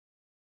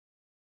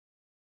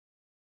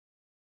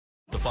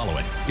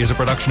following is a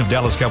production of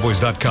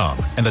DallasCowboys.com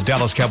and the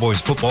Dallas Cowboys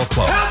Football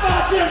Club. How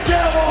about them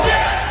Cowboys?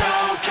 Yeah,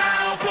 go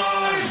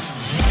Cowboys!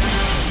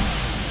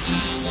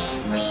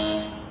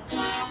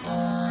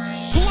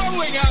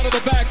 Blowing out of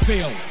the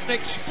backfield,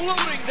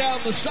 exploding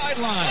down the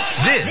sideline.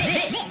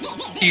 This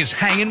is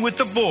Hanging with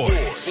the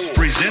Boys,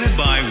 presented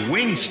by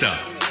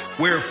Wingstop,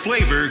 where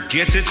flavor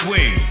gets its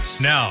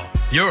wings. Now,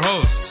 your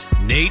hosts,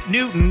 Nate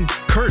Newton,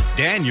 Kurt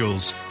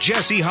Daniels,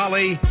 Jesse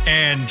Holley,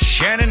 and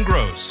Shannon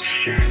Gross.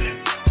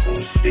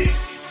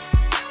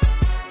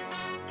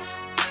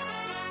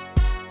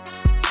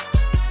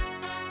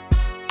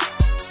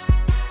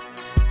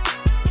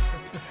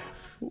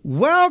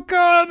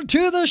 Welcome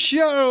to the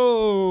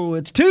show.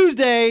 It's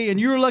Tuesday, and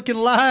you're looking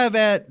live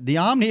at the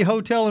Omni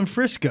Hotel in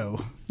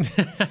Frisco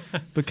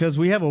because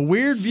we have a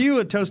weird view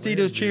at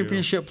Tostitos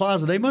Championship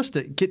Plaza. They must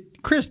have.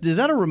 Chris, is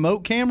that a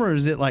remote camera or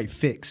is it like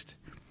fixed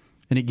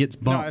and it gets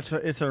bumped? No,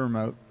 it's a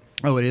remote.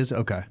 Oh, it is?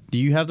 Okay. Do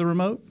you have the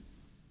remote?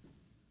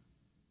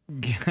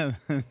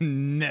 No.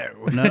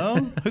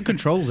 No? Who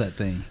controls that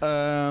thing?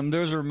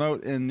 There's a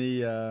remote in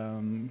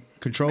the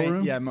Control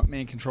room? Yeah,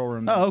 main control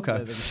room. Oh,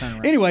 okay.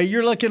 Anyway,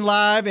 you're looking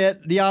live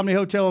at the Omni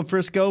Hotel in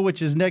Frisco,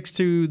 which is next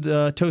to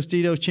the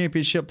Tostitos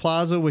Championship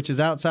Plaza, which is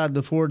outside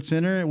the Ford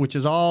Center, which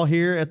is all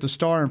here at the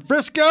Star in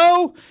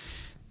Frisco.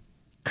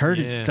 Kurt,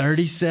 Yes. It's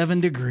 37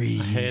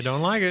 degrees. Hey, I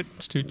don't like it.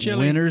 It's too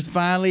chilly. Winter's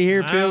finally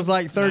here. Feels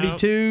like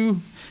 32.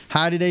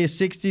 High today is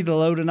 60. The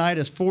low tonight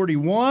is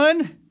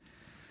 41.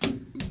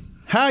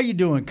 How you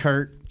doing,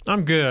 Kurt?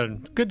 I'm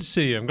good. Good to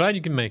see you. I'm glad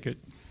you can make it.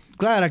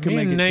 Glad I could Me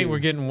make and it, Nate too. were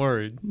getting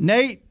worried.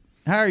 Nate,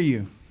 how are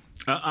you?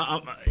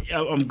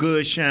 I'm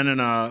good, Shannon.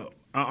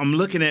 I'm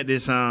looking at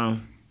this.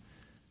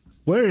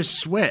 Where is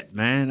Sweat,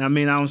 man? I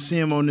mean, I don't see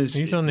him on this.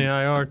 He's on the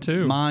IR,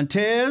 too.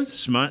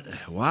 Montez?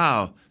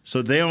 Wow.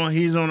 So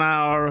he's on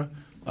IR.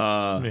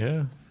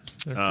 Yeah.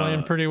 They're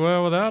playing pretty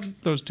well without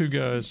those two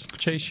guys.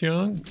 Chase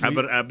Young. I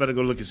better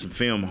go look at some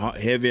film, hot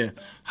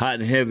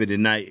and heavy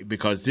tonight,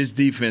 because this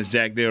defense,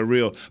 Jack, they're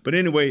real. But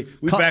anyway,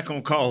 we're back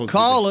on calls.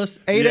 Call us,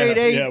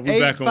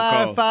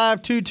 888-855-2297.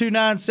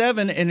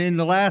 888-855-2297. And in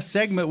the last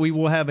segment, we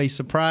will have a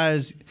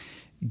surprise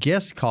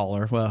guest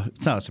caller. Well,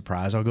 it's not a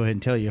surprise. I'll go ahead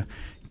and tell you.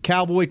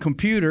 Cowboy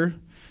Computer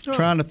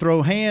trying to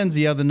throw hands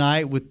the other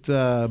night with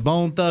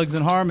Bone Thugs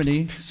and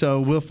Harmony.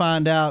 So we'll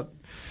find out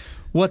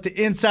what the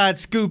inside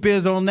scoop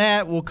is on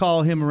that. We'll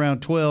call him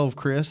around 12,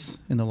 Chris,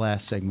 in the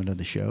last segment of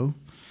the show.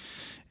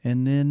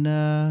 And then,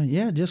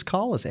 just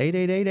call us,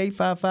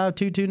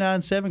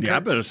 888-855-2297. Yeah, I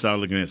better start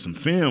looking at some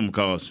film,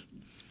 because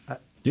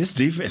this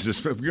defense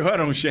is – go ahead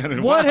on,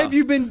 Shannon. What Wow. have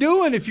you been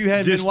doing if you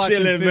hadn't Just been watching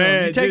chilling, film?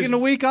 man. You taking Just- the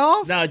week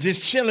off? No,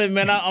 just chilling,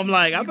 man. I'm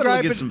like, I better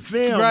look at some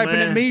film, griping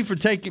man. at me for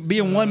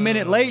being 1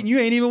 minute late, and you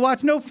ain't even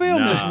watched no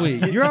film this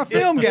week. You're our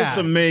film guy. It's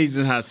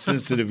amazing how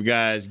sensitive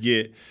guys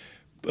get.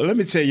 But let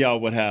me tell y'all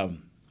what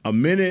happened. We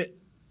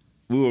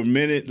were a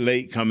minute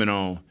late coming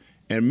on,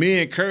 and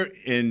me and Kurt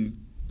and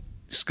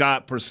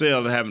Scott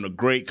Purcell are having a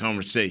great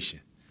conversation.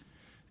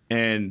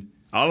 And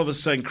all of a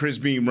sudden, Chris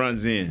Beam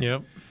runs in.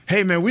 Yep.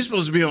 Hey, man, we're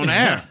supposed to be on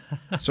air.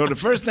 So the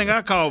first thing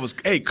I called was,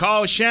 hey,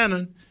 call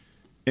Shannon.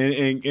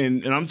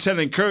 And I'm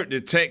telling Kurt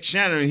to text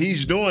Shannon, and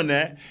he's doing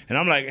that. And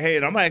I'm like, hey,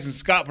 and I'm asking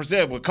Scott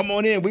Purcell, well, come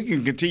on in. We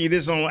can continue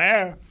this on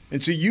air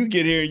until you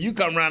get here and you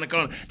come around the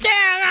corner.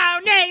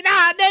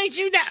 Nate,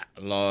 you down.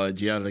 Lord,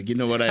 yeah, like, you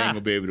know what? I ain't going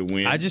to be able to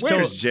win.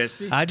 Where's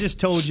Jesse? I just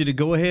told you to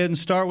go ahead and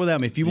start with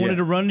them. If you wanted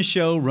to run the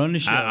show, run the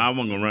show. I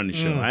wasn't going to run the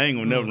show. I ain't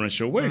going to never run the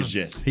show. Where's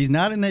Jesse? He's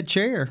not in that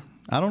chair.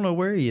 I don't know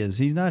where he is.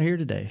 He's not here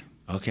today.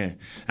 Okay.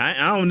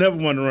 I don't never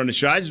want to run the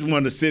show. I just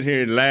want to sit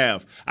here and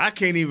laugh. I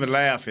can't even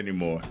laugh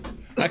anymore.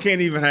 I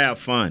can't even have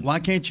fun. Why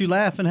can't you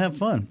laugh and have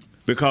fun?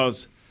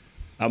 Because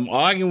I'm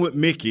arguing with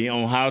Mickey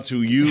on how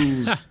to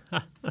use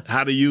What was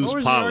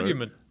the Pollard.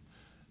 argument?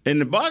 And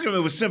the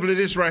argument was simply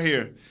this right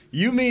here.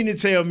 You mean to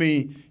tell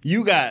me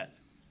you got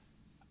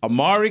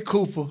Amari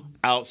Cooper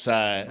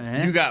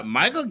outside, you got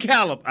Michael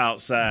Gallup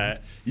outside,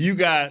 you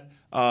got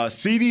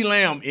CeeDee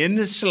Lamb in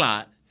the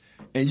slot,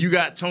 and you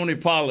got Tony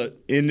Pollard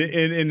in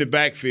the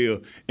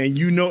backfield, and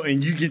you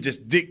can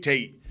just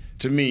dictate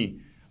to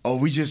me,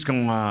 oh,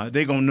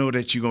 they're gonna know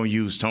that you're gonna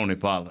use Tony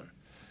Pollard.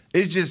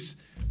 It's just,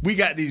 we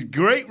got these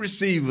great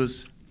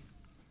receivers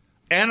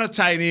and a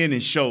tight end in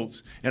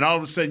Schultz, and all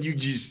of a sudden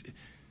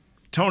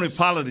Tony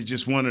Pollard is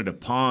just one of the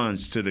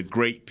pawns to the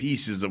great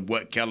pieces of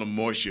what Kellen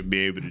Moore should be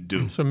able to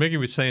do. So Mickey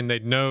was saying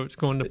they'd know it's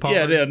going to Pollard.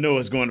 Yeah, they'll know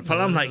it's going to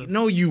Pollard. I'm like,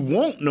 no, you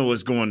won't know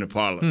it's going to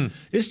Pollard.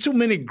 It's too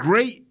many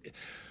great.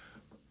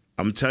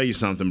 I'm going to tell you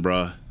something,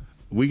 bro.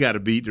 We got to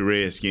beat the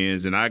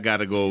Redskins, and I got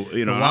to go.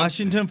 The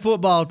Washington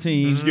football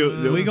team,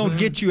 we're going to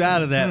get you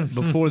out of that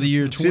before the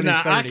year 2030. See,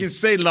 now, I can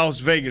say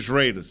Las Vegas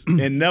Raiders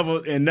and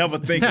never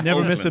think of Never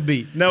Oakland. miss a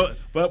beat. No,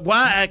 but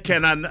why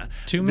can I not?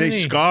 Too many.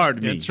 They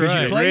scarred me. That's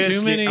right. Redskins,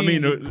 Too many. I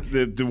mean,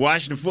 the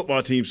Washington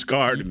football team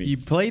scarred me. You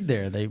played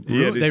there. They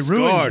They ruined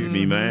scarred you.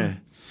 me,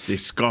 man. They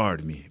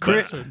scarred me.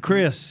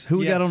 Chris, who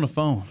we got on the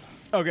phone?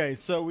 Okay,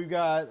 so we've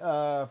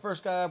got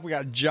first guy up. We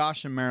got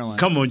Josh in Maryland.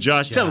 Come on,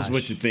 Josh. Tell us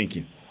what you're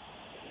thinking.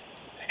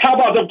 How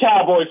about them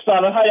Cowboys,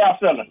 fella? How y'all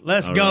feeling?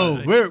 Let's All go.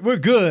 right. We're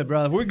good,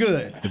 brother. We're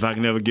good. If I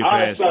can ever get All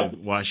right, past so- the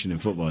Washington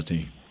football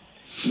team.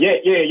 Yeah.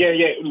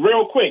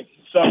 Real quick.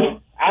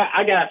 So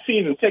I got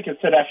season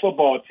tickets to that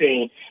football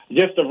team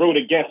just to root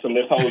against them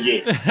this whole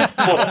year. For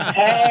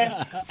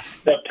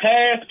the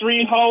past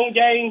 3 home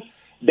games,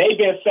 they've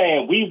been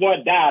saying we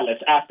want Dallas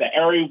after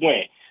every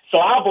win. So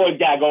our boys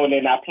got going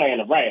there not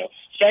playing around.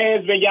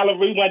 Fans been yelling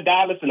we want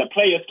Dallas, and the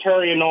players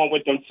carrying on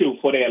with them too.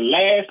 For their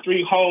last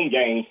 3 home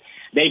games,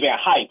 they've been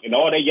hyped, and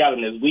all they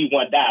yelling is we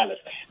want Dallas.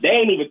 They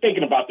ain't even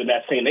thinking about the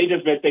next team. They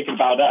just been thinking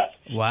about us.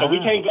 Wow. So we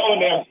can't go in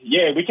there.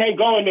 Yeah, we can't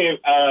go in there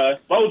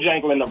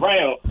bojangling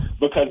around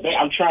because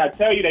I'm trying to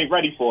tell you they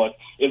ready for us.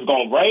 It's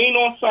going to rain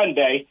on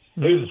Sunday.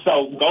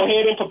 So go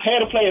ahead and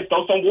prepare the players.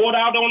 Throw some water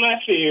out on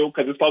that field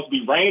because it's supposed to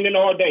be raining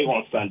all day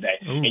on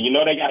Sunday. And you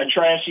know they got a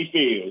trashy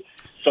field.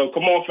 So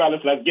come on,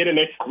 fellas, let's get in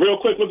there. Real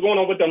quick, what's going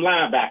on with them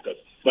linebackers?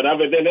 But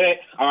other than that,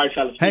 all right,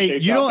 fellas. Hey,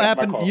 you don't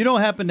happen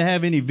happen to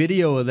have any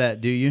video of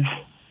that, do you?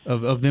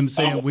 Of them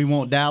saying we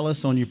want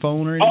Dallas on your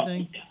phone or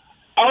anything?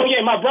 Oh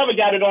yeah, my brother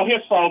got it on his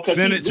phone.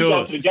 Send it to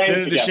us.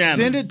 Send it to Shannon.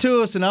 Send it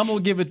to us, and I'm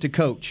gonna give it to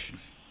Coach.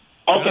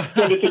 Okay,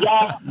 send it to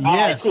y'all.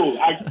 Yes. All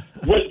right,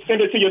 cool.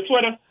 Send it to your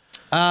Twitter.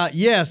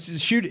 Yes,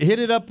 hit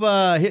it up.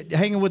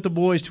 Hanging with the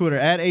Boys Twitter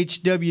at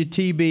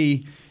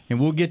HWTB, and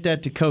we'll get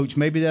that to Coach.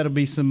 Maybe that'll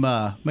be some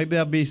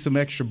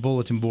extra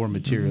bulletin board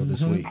material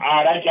this week. All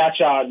right, I got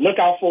y'all. Look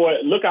out for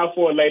it. Look out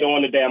for it later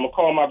on today. I'm gonna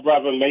call my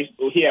brother.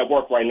 He at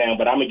work right now,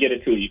 but I'm gonna get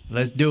it to you.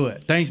 Let's do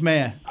it. Thanks,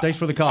 man. Thanks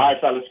for the call. All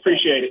right, fellas.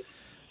 Appreciate it.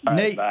 All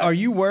Nate, right, bye. are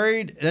you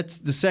worried? That's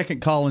the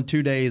second call in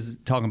 2 days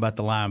talking about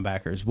the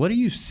linebackers. What are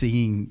you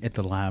seeing at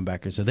the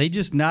linebackers? Are they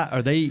just not?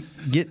 Are they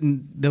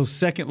getting those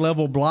second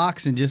level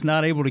blocks and just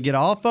not able to get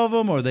off of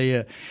them? Or are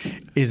they?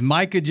 Is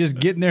Micah just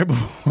getting there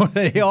before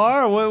they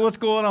are? Or what's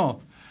going on?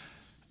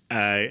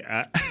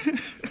 I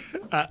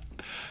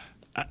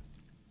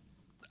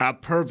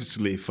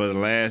purposely for the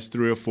last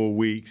 3 or 4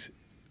 weeks,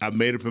 I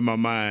made up in my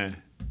mind.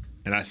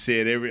 And I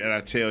said and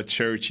I tell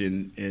church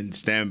and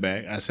stand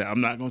back, I said,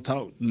 I'm not going to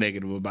talk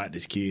negative about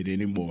this kid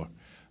anymore.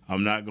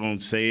 I'm not going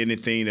to say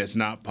anything that's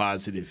not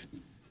positive.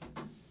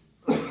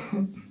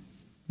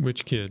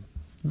 Which kid?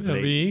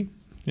 LVE?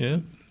 Yeah.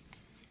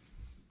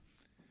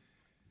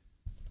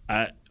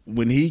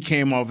 When he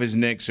came off his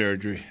neck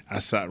surgery, I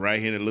sat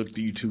right here and looked at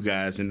you 2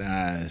 guys in the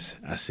eyes.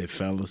 I said,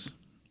 fellas,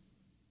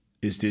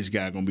 is this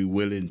guy going to be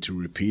willing to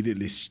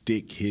repeatedly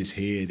stick his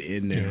head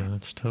in there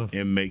that's tough.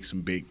 and make some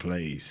big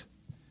plays?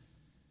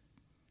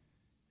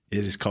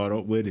 It has caught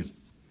up with him.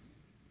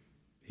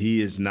 He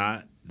is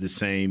not the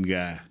same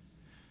guy.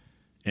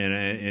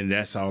 And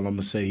that's all I'm going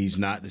to say. He's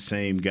not the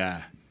same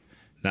guy.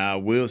 Now, I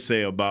will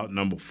say about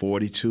number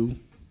 42,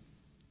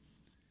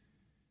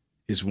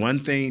 it's one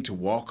thing to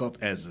walk up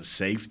as a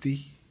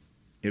safety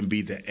and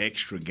be the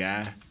extra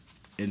guy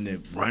and the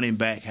running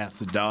back have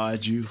to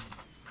dodge you.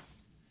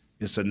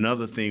 It's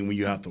another thing when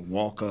you have to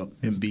walk up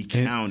and be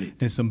counted.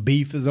 And some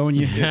beef is on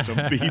you. And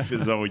some beef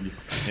is on you.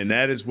 And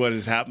that is what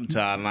has happened to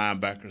our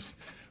linebackers.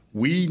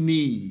 We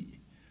need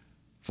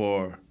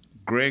for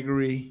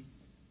Gregory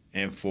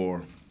and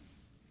for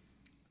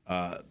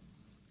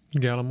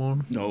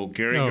Gallimore? No,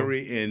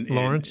 Gregory and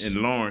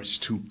Lawrence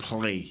to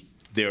play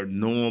their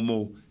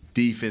normal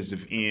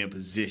defensive end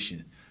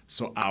position.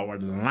 So our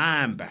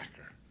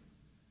linebacker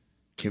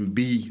can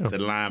be the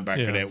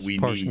linebacker that we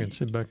Parsons need. can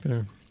sit back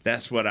there.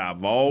 That's what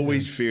I've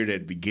always feared at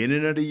the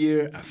beginning of the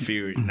year. I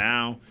fear it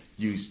now.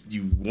 You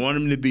want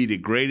him to be the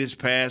greatest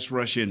pass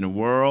rusher in the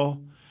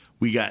world.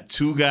 We got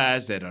 2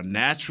 guys that are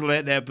natural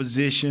at that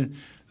position.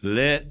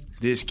 Let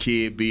this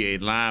kid be a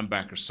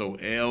linebacker so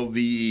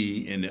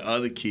LVE and the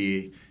other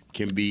kid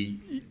can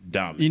be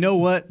dominant. You know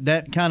what?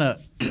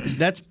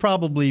 That's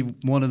probably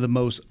one of the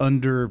most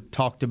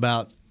under-talked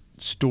about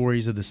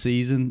stories of the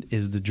season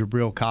is the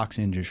Jabril Cox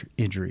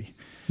injury.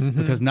 Mm-hmm.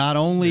 Because not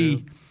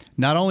only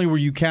were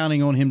you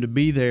counting on him to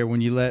be there when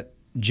you let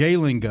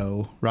Jalen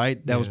go, right?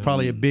 That was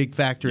probably a big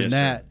factor in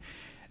that. Sir.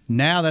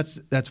 Now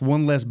that's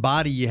one less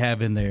body you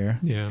have in there.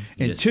 Yeah.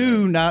 And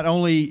 2, not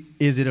only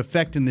is it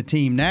affecting the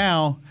team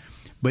now,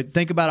 but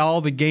think about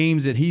all the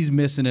games that he's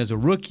missing as a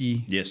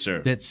rookie. Yes,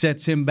 sir. That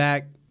sets him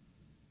back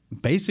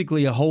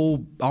basically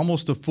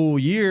almost a full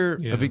year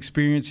of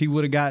experience he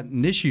would have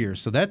gotten this year.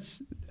 So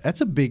that's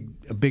a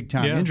big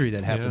time injury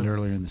that happened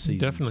earlier in the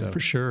season. Definitely, for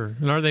sure.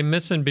 And are they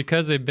missing,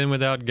 because they've been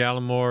without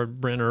Gallimore,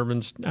 Brent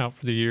Urban's out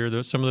for the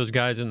year, some of those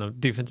guys in the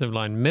defensive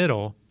line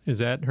middle, is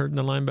that hurting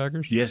the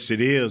linebackers? Yes, it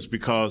is,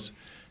 because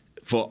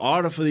for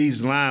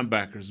these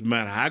linebackers, no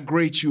matter how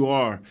great you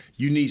are,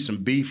 you need some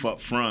beef up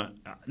front.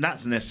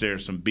 Not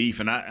necessarily some beef,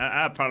 and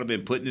I've probably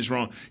been putting this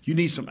wrong. You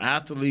need some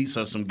athletes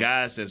or some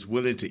guys that's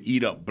willing to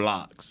eat up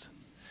blocks.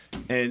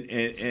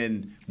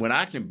 And when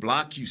I can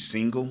block you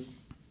single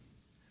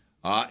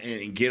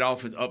and get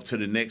off up to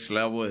the next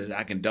level,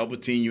 I can double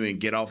team you and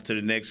get off to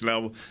the next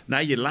level. Now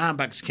your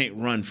linebackers can't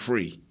run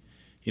free.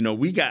 You know,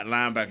 we got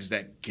linebackers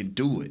that can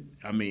do it.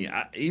 I mean,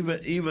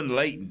 even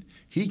Leighton,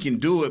 he can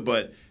do it,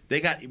 but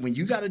when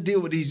you got to deal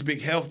with these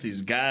big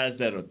healthies, guys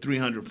that are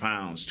 300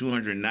 pounds,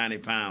 290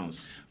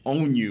 pounds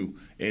on you,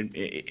 and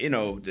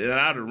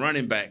without a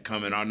running back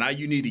coming on, now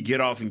you need to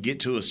get off and get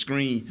to a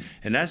screen,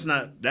 and that's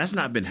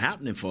not been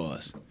happening for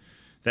us.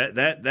 That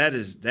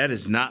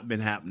has not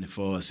been happening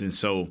for us, and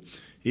so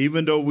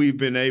even though we've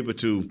been able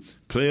to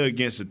play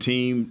against a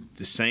team,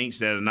 the Saints,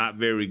 that are not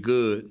very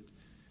good,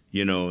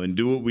 and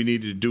do what we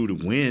needed to do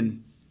to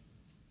win,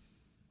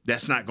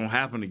 that's not going to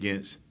happen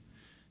against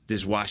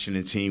this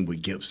Washington team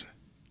with Gibson.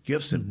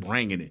 Gibson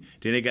bringing it.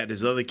 Then they got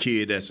this other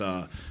kid that's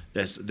a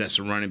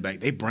running back.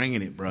 They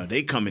bringing it, bro.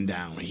 They coming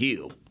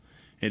downhill,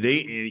 and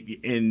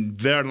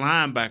their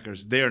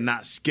linebackers, they're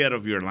not scared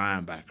of your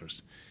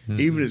linebackers.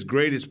 Even as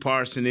great as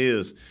Parson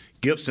is,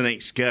 Gibson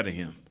ain't scared of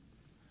him.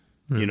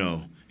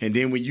 And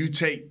then when you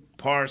take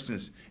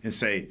Parsons and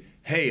say,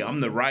 "Hey, I'm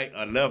the right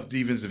or left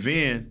defensive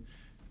end,"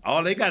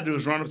 all they got to do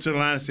is run up to the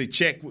line and say,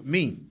 "Check with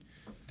me."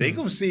 They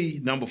going to see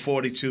number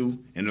 42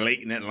 and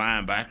Leighton, that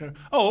linebacker.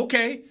 Oh,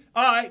 okay.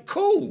 All right,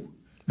 cool.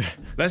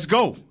 Let's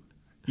go.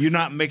 You're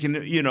not making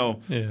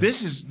it,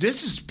 This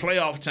is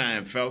playoff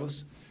time,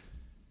 fellas.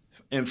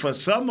 And for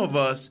some of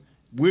us,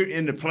 we're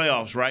in the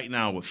playoffs right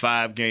now with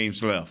 5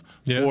 games left,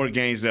 4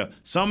 games left.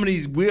 Some of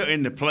these, we're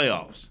in the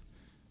playoffs,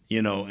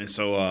 and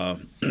so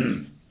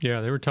yeah,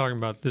 they were talking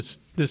about this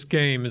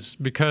game is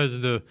because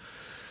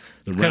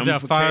because how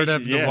fired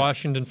up the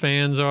Washington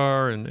fans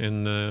are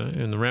and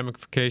the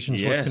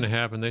ramifications, what's going to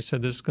happen. They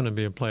said this is going to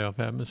be a playoff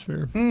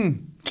atmosphere.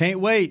 Can't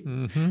wait.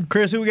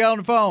 Chris, who we got on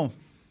the phone?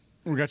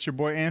 We got your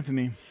boy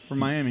Anthony from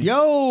Miami.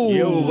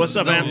 Yo, what's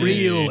up, Anthony?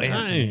 Real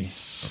Anthony.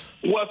 Nice.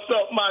 What's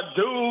up, my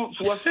dudes?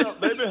 What's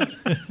up, baby?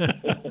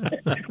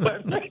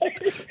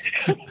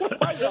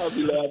 Why y'all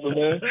be laughing,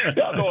 man?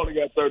 Y'all know I only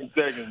got 30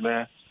 seconds,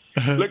 man.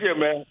 Look here,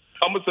 man.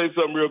 I'm going to say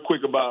something real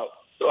quick about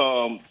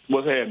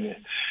what's happening.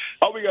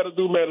 All we got to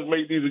do, man, is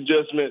make these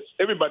adjustments.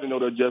 Everybody know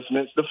the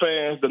adjustments. The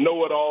fans, the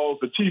know-it-alls,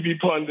 the TV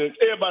pundits,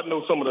 everybody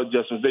knows some of the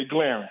adjustments. They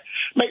glaring.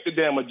 Make the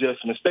damn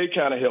adjustments. Stay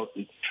kind of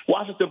healthy.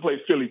 Washington played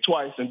Philly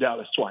twice and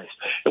Dallas twice.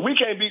 If we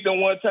can't beat them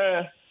one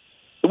time,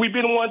 if we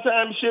beat them one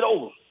time, shit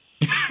over.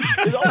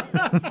 It's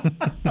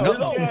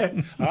over.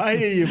 Okay. I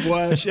hear you,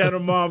 boy. Shadow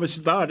Mama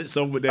started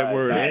some with that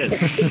word.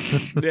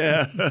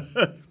 Yeah.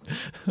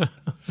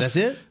 That's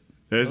it?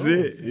 That's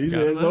it. He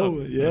said it's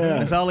over. Yeah.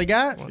 That's all he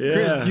got? Yeah.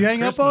 Chris, did you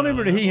hang up on him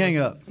or did he hang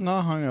up? No,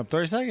 I hung up.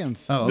 30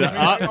 seconds. Oh,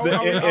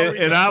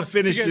 and I'll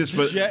finish this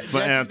for Jesse's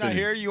Anthony. not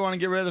here. You want to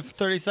get rid of the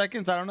 30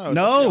 seconds? I don't know.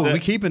 No, we're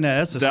keeping that.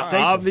 That's a The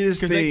staple.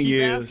 obvious Because they thing keep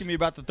is asking me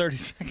about the 30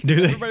 seconds. Do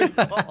they? Everybody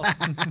calls.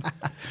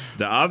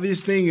 the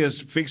obvious thing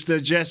is fix the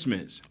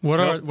adjustments.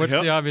 What's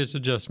the obvious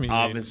adjustment you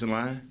need? offensive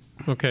line?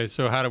 Okay,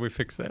 so how do we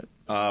fix that?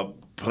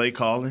 Play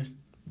calling,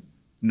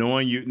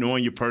 knowing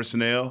your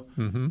personnel.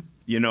 Mm-hmm.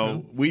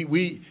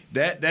 We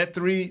that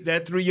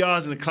 3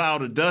 yards in the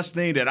cloud of dust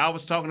thing that I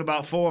was talking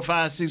about 4 or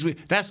 5, 6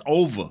 weeks. That's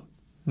over.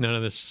 None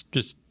of this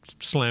just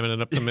slamming it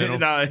up the middle.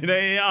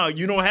 No,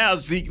 you don't have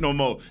Zeke no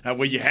more. Now,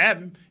 well, you have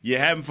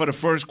him for the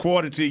first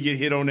quarter till you get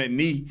hit on that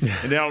knee,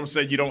 and then all of a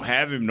sudden you don't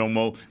have him no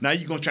more. Now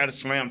you're gonna try to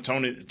slam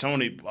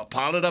Tony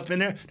Pollard up in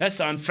there? That's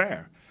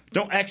unfair.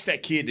 Don't ask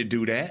that kid to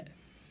do that.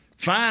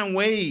 Find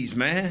ways,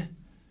 man.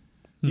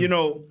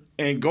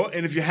 And go.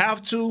 And if you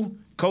have to,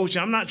 Coach,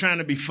 I'm not trying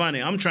to be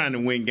funny. I'm trying to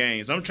win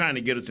games. I'm trying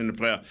to get us in the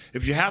playoffs.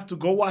 If you have to,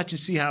 go watch and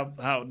see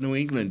how New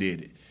England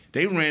did it.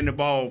 They ran the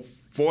ball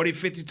 40,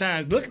 50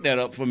 times. Look that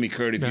up for me,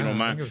 Kurt, if you don't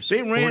mind.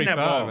 They ran that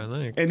ball.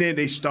 And then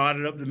they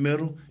started up the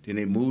middle. Then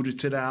they moved it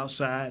to the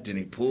outside. Then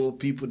they pulled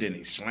people. Then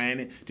they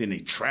slanted. Then they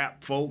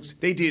trapped folks.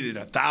 They did it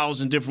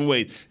 1,000 different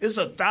ways. It's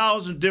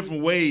 1,000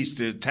 different ways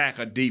to attack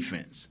a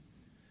defense.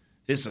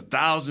 It's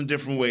 1,000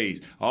 different ways.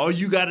 All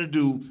you got to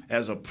do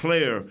as a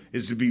player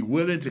is to be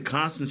willing to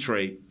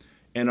concentrate,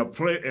 and a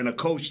player and a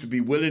coach to be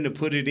willing to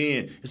put it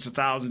in. It's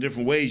 1,000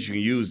 different ways you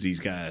can use these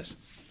guys.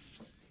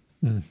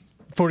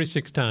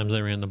 46 times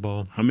they ran the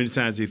ball. How many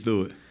times they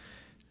threw it?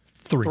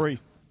 3.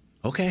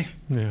 Okay.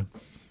 Yeah.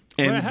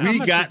 And we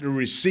got the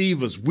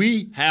receivers.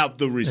 We have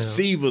the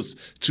receivers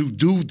to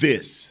do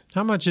this.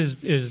 How much is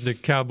the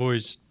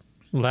Cowboys'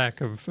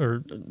 lack of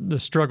or the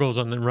struggles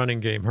on the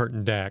running game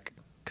hurting Dak?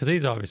 Because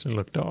he's obviously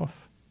looked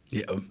off.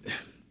 Yeah.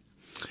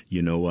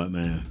 You know what,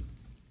 man?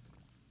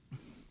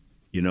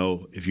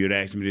 If you'd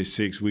asked me this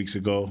 6 weeks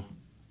ago,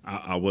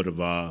 I would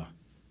have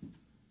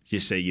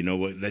just said, you know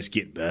what, let's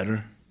get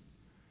better.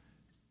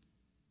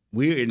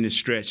 We're in this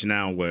stretch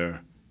now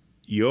where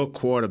your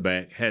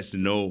quarterback has to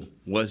know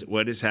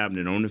what is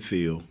happening on the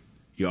field.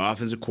 Your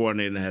offensive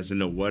coordinator has to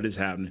know what is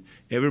happening.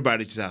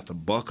 Everybody just have to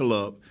buckle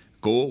up,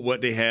 go with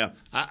what they have.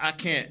 I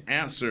can't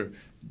answer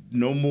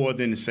no more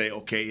than to say,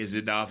 okay, is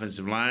it the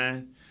offensive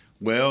line?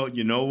 Well,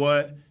 you know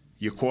what?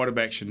 Your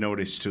quarterback should know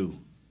this too.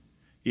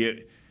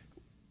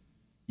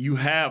 You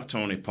have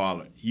Tony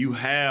Pollard. You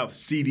have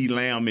CeeDee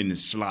Lamb in the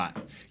slot.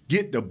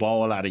 Get the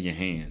ball out of your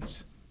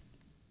hands.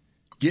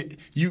 If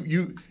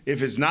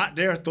it's not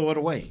there, throw it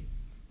away.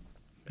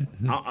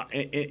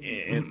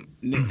 And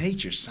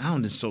nature's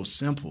sounding so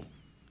simple.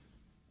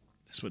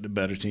 That's what the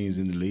better teams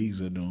in the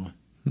leagues are doing.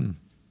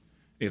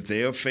 if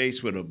they are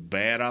faced with a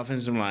bad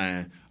offensive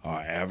line or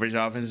average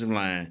offensive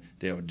line,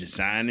 they're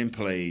designing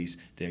plays,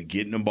 they're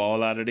getting the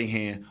ball out of their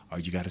hand, or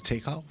you got to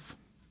take off.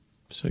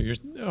 So you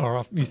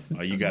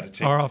got to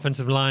take our off.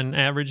 Offensive line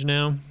average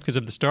now? Because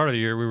at the start of the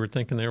year, we were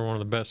thinking they were one of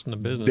the best in the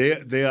business.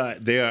 They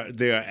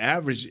are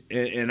average,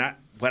 and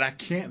what I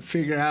can't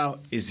figure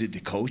out, is it the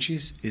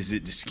coaches, is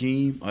it the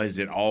scheme, or is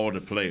it all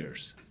the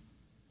players?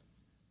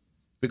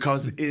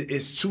 Because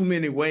it's too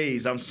many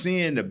ways. I'm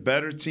seeing the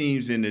better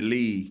teams in the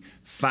league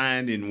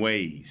finding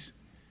ways.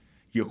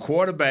 Your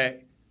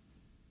quarterback,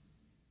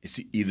 it's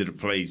either the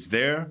play's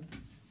there,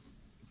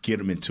 get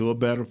them into a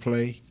better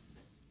play,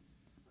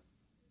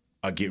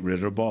 or get rid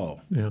of the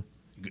ball. Yeah.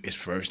 It's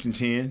 1st and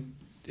 10,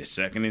 there's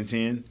 2nd and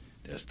 10,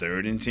 there's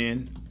 3rd and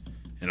 10.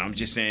 And I'm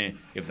just saying,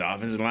 if the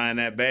offensive line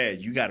that bad,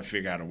 you got to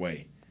figure out a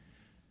way.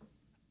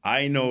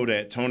 I know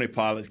that Tony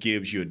Pollard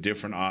gives you a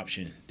different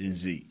option than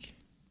Zeke.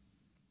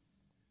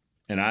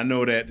 And I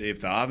know that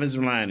if the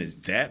offensive line is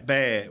that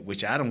bad,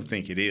 which I don't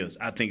think it is,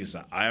 I think it's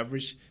an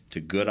average to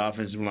good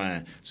offensive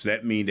line. So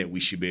that means that we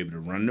should be able to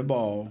run the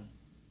ball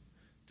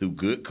through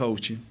good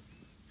coaching.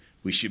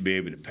 We should be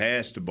able to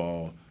pass the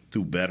ball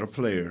through better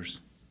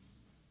players,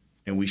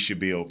 and we should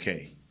be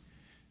okay.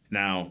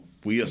 Now,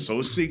 we are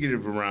so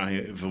secretive around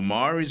here. If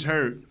Amari's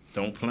hurt,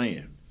 don't play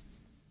him.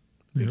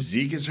 Yep. If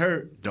Zeke is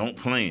hurt, don't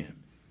play him.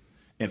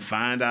 And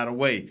find out a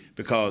way,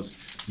 because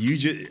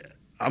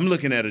I'm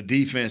looking at a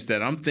defense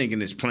that I'm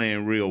thinking is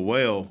playing real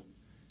well,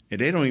 and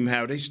they don't even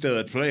have their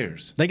stud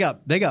players. They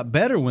got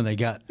better when they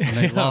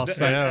lost.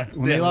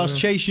 When they lost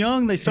Chase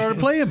Young, they started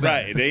playing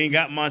better. Right. They ain't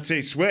got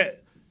Montez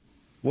Sweat.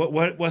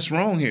 What's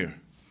wrong here?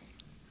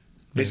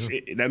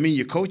 I mean,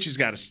 your coaches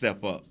got to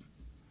step up.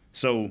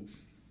 So,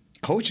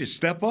 coaches,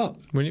 step up.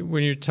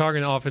 When you're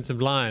talking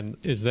offensive line,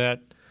 is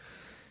that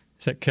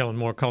Kellen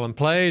Moore calling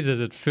plays?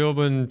 Is it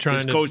Philbin trying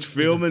to? It's Coach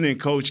Philbin and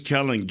Coach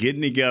Kellen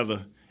getting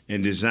together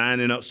and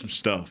designing up some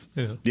stuff.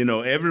 Yeah. You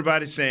know,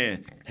 everybody's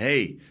saying,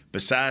 hey,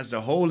 besides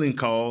the holding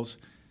calls,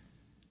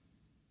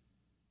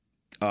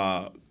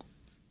 the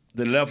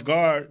left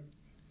guard,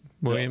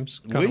 Williams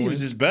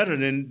is better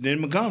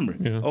than Montgomery.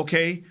 Yeah.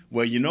 Okay,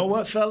 well, you know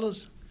what,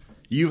 fellas?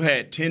 You've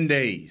had 10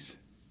 days.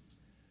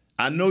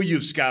 I know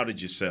you've scouted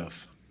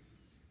yourself.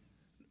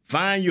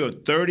 Find your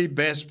 30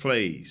 best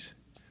plays,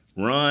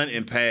 run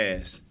and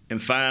pass, and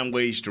find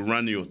ways to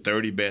run your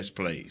 30 best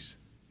plays.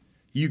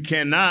 You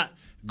cannot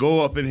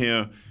go up in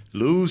here,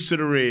 lose to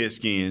the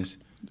Redskins.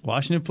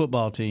 Washington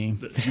football team.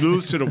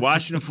 Lose to the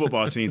Washington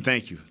football team.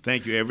 Thank you.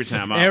 Every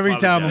time. Every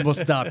time I'm going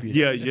to stop you.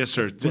 Yeah, yes,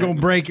 sir. We're going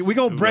to break it. We're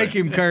going to break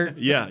him, Kurt.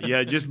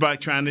 Yeah, just by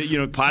trying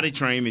to, potty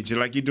train me, just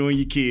like you're doing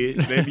your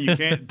kid. Baby, you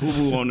can't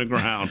boo-boo on the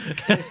ground.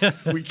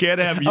 We can't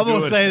have you I'm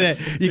going to say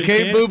that. You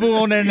can't boo-boo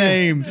on their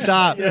name.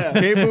 Stop. Yeah.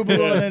 Can't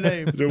boo-boo on their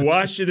name. The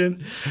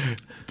Washington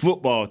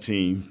football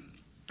team,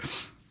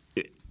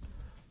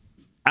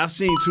 I've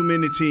seen too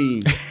many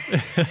teams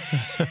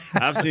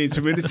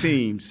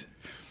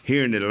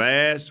here in the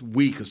last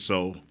week or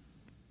so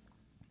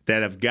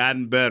that have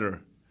gotten better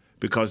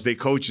because their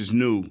coaches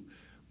knew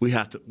we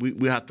have to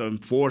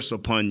enforce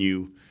upon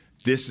you,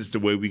 this is the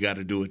way we got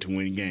to do it to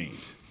win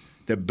games.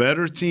 The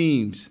better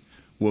teams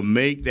will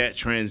make that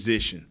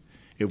transition.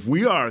 If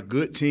we are a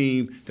good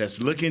team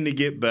that's looking to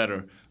get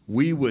better,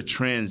 we will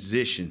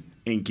transition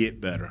and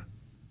get better.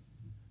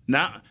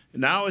 Now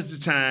is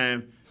the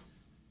time.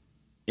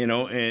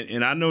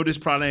 And I know this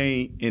probably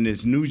ain't in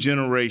this new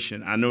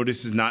generation. I know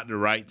this is not the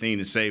right thing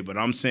to say, but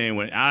I'm saying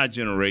when our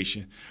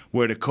generation,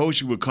 where the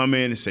coach would come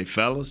in and say,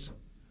 fellas,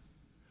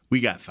 we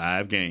got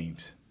 5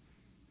 games.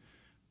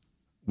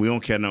 We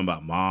don't care nothing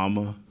about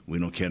mama. We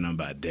don't care nothing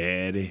about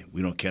daddy.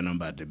 We don't care nothing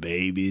about the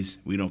babies.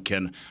 We don't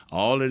care.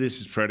 All of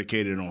this is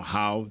predicated on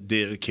how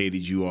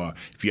dedicated you are.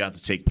 If you have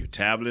to take your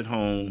tablet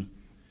home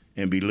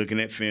and be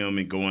looking at film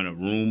and go in a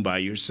room by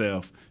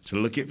yourself to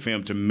look at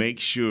film to make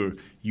sure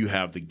you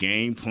have the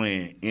game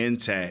plan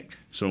intact,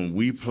 so when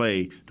we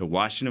play the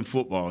Washington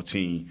football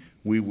team,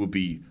 we will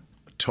be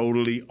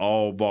totally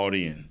all bought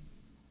in.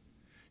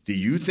 Do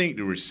you think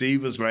the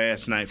receivers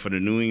last night for the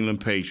New England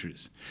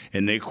Patriots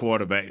and their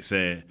quarterback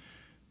said,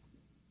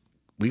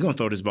 we're going to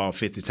throw this ball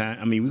 50 times?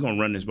 I mean, we're going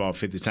to run this ball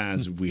 50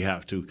 times if we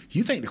have to.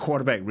 You think the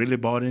quarterback really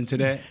bought into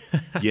that?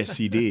 Yes,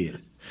 he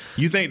did.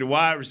 You think the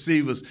wide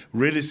receivers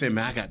really said,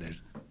 man, I got to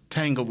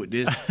tangle with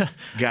this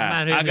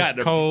guy. I got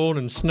the cold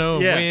and snow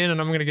and wind,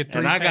 and I'm going to get 3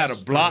 And I got to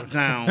block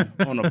down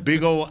on a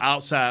big old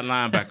outside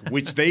linebacker,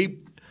 which they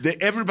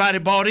everybody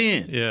bought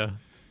in. Yeah.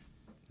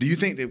 Do you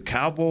think the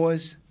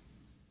Cowboys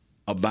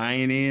are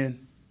buying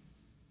in?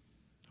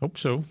 Hope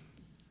so.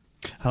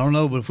 I don't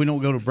know, but if we don't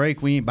go to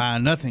break, we ain't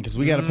buying nothing because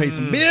we got to pay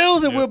some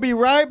bills, and we'll be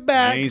right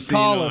back.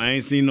 Call us. I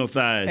ain't seen no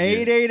thighs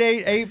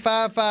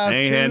 888-855-2297. I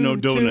ain't had no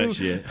donuts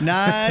yet.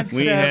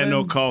 We ain't had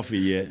no coffee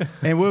yet.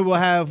 And we will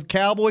have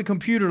Cowboy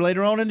Computer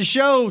later on in the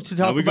show to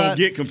talk about. We're going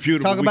to get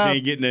Computer, but we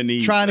can't get nothing to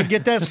eat. Trying to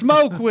get that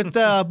smoke with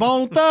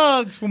Bone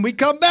Thugs when we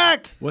come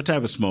back. What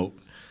type of smoke?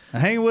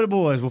 Hanging with the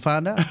boys. We'll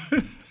find out.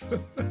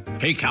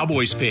 Hey,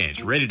 Cowboys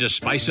fans, ready to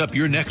spice up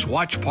your next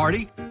watch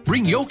party?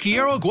 Bring Yo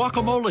Quiero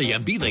guacamole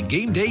and be the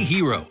game day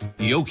hero.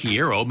 Yo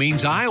Quiero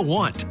means I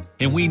want,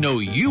 and we know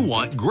you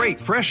want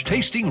great,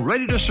 fresh-tasting,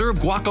 ready-to-serve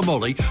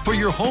guacamole for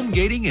your home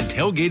gating and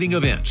tailgating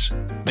events.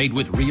 Made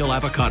with real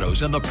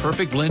avocados and the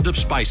perfect blend of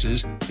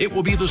spices, it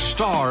will be the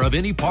star of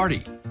any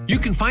party. You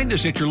can find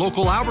us at your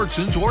local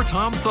Albertsons or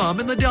Tom Thumb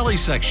in the deli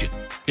section.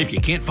 If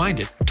you can't find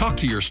it, talk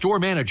to your store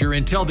manager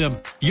and tell them,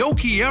 Yo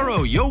Quiero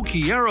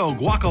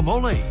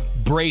guacamole.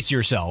 Brace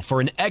yourself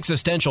for an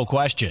existential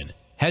question.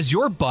 Has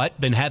your butt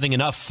been having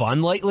enough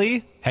fun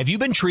lately? Have you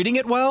been treating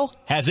it well?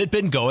 Has it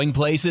been going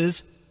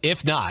places?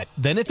 If not,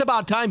 then it's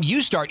about time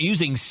you start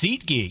using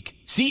SeatGeek.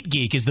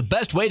 SeatGeek is the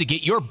best way to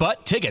get your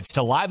butt tickets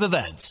to live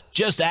events.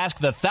 Just ask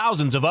the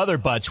thousands of other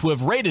butts who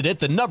have rated it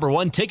the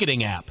 #1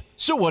 ticketing app.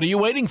 So what are you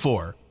waiting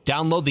for?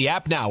 Download the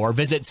app now or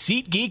visit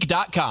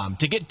SeatGeek.com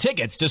to get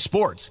tickets to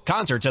sports,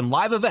 concerts, and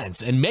live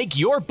events and make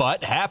your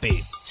butt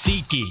happy.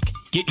 SeatGeek.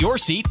 Get your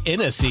seat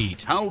in a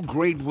seat. How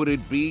great would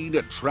it be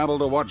to travel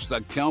to watch the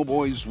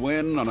Cowboys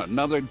win on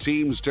another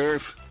team's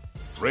turf?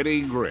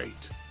 Pretty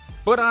great.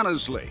 But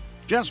honestly,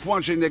 just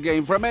watching the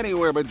game from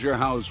anywhere but your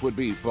house would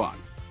be fun.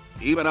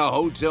 Even a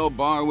hotel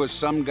bar with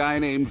some guy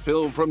named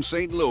Phil from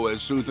St.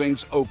 Louis who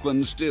thinks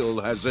Oakland still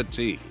has a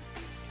team.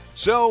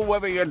 So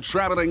whether you're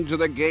traveling to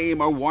the game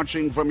or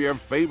watching from your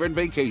favorite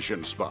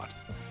vacation spot,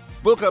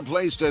 book a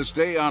place to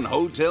stay on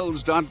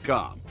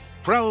Hotels.com.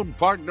 Proud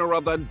partner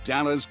of the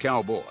Dallas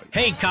Cowboys.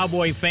 Hey,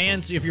 Cowboy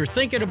fans, if you're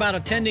thinking about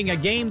attending a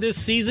game this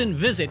season,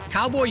 visit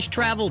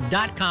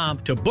CowboysTravel.com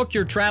to book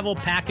your travel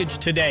package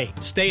today.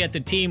 Stay at the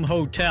team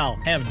hotel,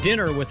 have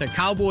dinner with a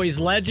Cowboys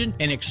legend,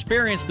 and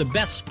experience the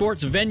best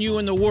sports venue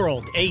in the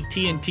world,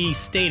 AT&T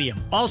Stadium.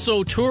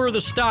 Also, tour the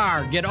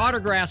Star, get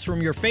autographs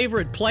from your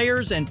favorite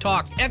players, and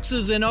talk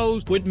X's and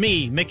O's with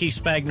me, Mickey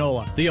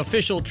Spagnola. The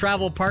official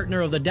travel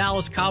partner of the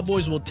Dallas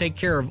Cowboys will take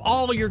care of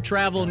all your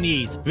travel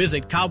needs.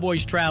 Visit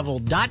CowboysTravel.com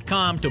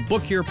to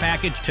book your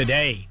package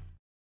today.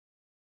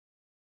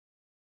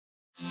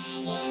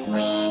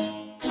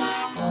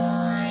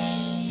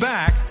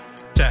 Back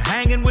to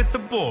Hanging with the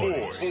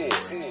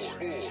Boys.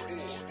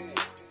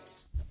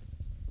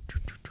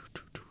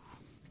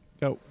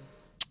 Go.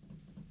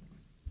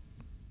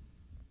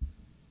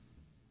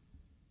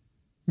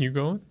 You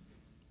going?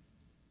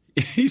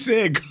 He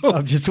said go.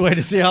 I'm just waiting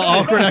to see how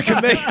awkward I can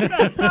make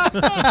it.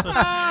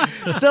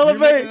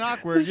 Celebrate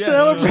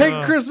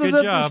Christmas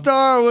at the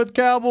Star with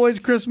Cowboys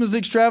Christmas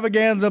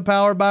Extravaganza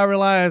powered by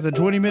Reliance. A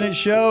 20-minute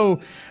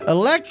show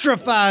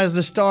electrifies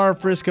the Star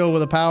Frisco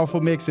with a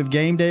powerful mix of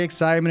game day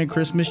excitement and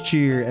Christmas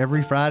cheer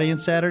every Friday and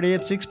Saturday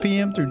at 6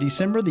 p.m. through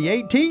December the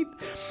 18th.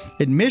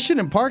 Admission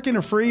and parking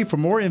are free. For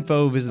more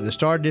info, visit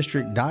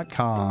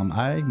thestardistrict.com.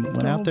 I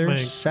went out there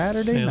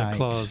Saturday night. Santa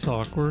Claus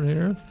awkward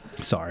here.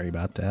 Sorry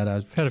about that.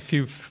 I've had a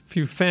few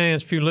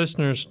fans, few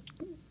listeners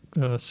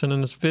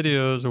sending us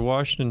videos of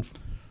Washington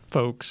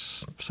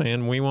folks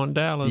saying we want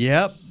Dallas.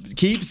 Yep.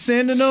 Keep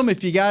sending them.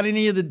 If you got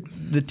any of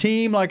the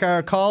team, like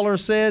our caller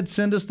said,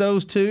 send us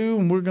those too,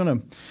 and we're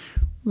gonna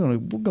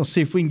see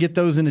if we can get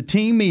those in a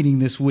team meeting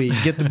this week.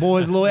 Get the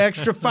boys a little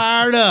extra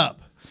fired up.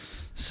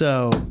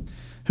 So,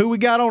 who we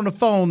got on the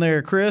phone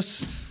there,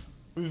 Chris?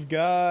 We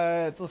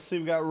got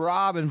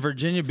Rob in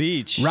Virginia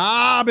Beach.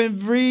 Rob in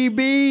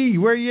VB.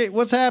 Where you?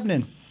 What's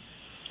happening?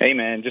 Hey,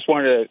 man, just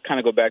wanted to kind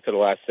of go back to the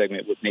last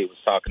segment what Nate was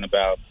talking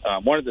about.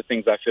 One of the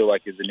things I feel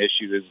like is an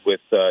issue is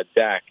with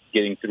Dak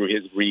getting through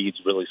his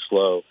reads really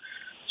slow.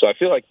 So I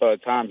feel like by the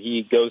time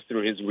he goes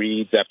through his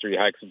reads after he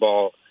hikes the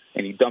ball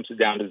and he dumps it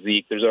down to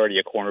Zeke, there's already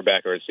a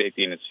cornerback or a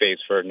safety in his face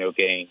for no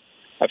gain.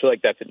 I feel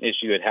like that's an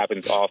issue that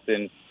happens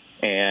often.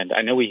 And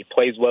I know he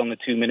plays well in the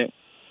 2-minute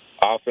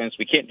offense.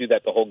 We can't do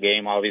that the whole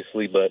game,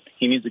 obviously, but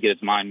he needs to get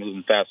his mind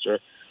moving faster.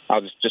 I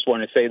was just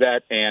wanted to say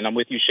that, and I'm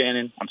with you,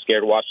 Shannon. I'm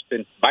scared of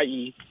Washington.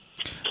 Bye.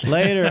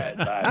 Later.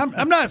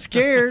 I'm not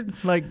scared.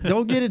 Like,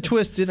 don't get it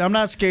twisted. I'm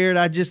not scared.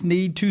 I just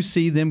need to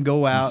see them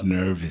go out. He's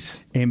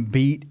nervous. And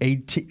beat a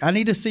team. I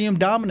need to see them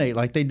dominate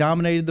like they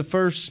dominated the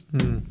first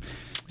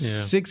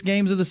 6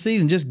 games of the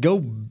season. Just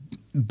go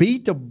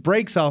beat the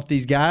brakes off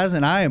these guys,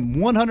 and I am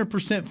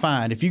 100%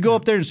 fine. If you go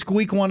up there and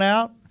squeak one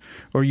out,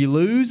 or you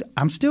lose,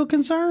 I'm still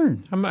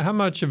concerned. How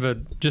much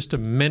of just a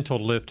mental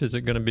lift is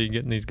it going to be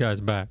getting these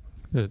guys back?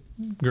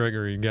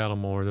 Gregory,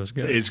 Gallimore, those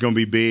guys. It's going to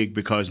be big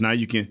because now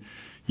you can,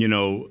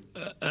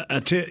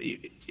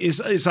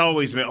 it's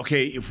always been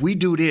okay. If we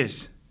do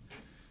this,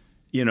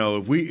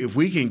 if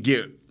we can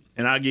get,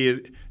 and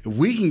if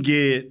we can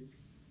get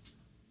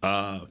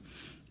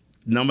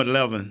number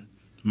 11.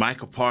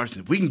 Michael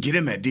Parsons, we can get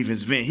him at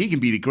defensive end. He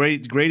can be the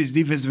greatest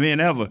defensive end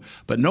ever.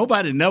 But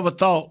nobody never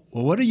thought,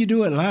 well, what do you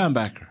do at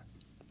linebacker?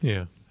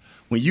 Yeah.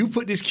 When you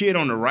put this kid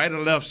on the right or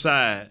left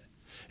side,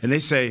 and they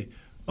say,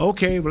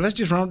 okay, well, let's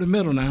just run up the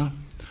middle now.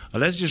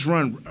 Or let's just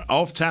run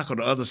off tackle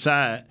the other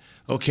side.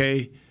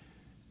 Okay.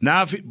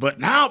 But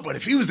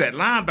if he was at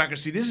linebacker,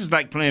 see, this is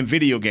like playing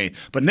video games.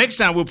 But next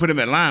time we'll put him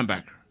at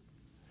linebacker.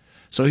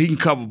 So he can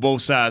cover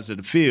both sides of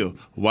the field.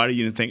 Why do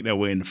you think that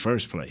way in the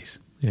first place?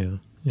 Yeah.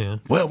 Yeah.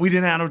 Well, we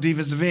didn't have no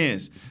defensive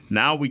ends.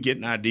 Now we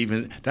getting our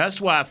defense. That's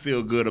why I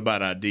feel good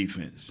about our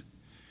defense.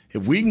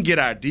 If we can get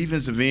our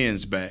defensive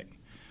ends back,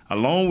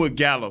 along with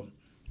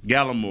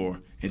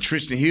Gallimore and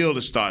Tristan Hill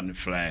is starting to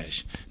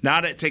flash.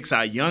 Now that takes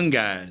our young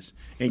guys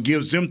and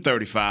gives them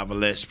 35 or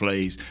less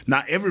plays.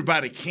 Now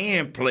everybody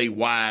can play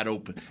wide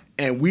open,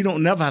 and we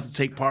don't never have to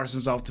take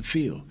Parsons off the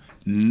field.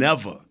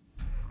 Never.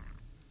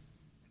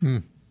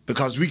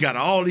 Because we got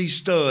all these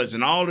studs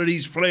and all of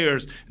these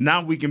players.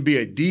 Now we can be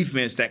a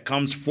defense that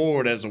comes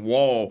forward as a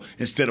wall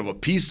instead of a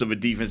piece of a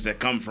defense that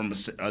comes from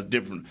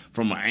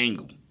from an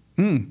angle.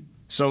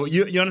 So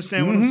you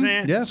understand what I'm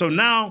saying? Yeah. So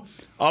now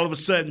all of a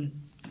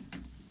sudden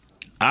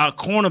our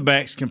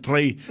cornerbacks can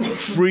play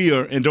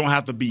freer and don't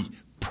have to be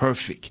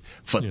perfect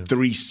for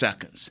 3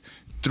 seconds,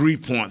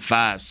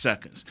 3.5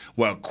 seconds,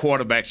 while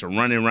quarterbacks are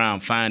running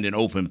around finding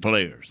open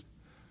players.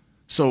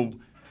 So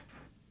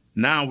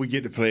now we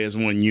get to play as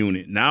one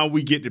unit. Now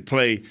we get to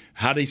play,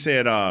 how they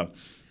said,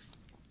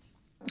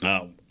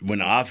 when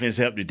the offense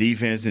helped the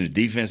defense and the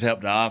defense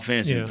helped the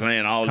offense and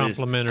playing all this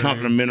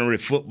complementary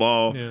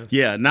football.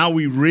 Yeah, now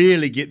we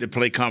really get to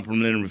play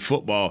complementary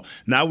football.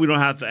 Now we don't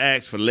have to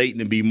ask for Leighton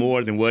to be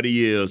more than what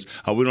he is,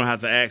 or we don't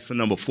have to ask for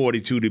number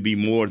 42 to be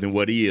more than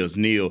what he is,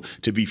 Neil,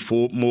 to be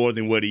more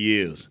than what he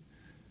is.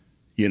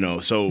 You know,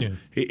 so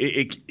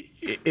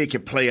it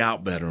can play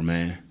out better,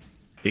 man.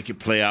 It can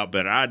play out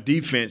better. Our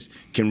defense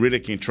can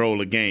really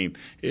control a game.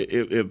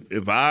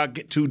 If our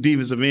 2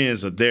 defensive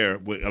ends are there,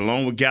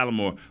 along with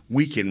Gallimore,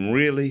 we can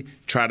really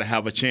try to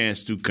have a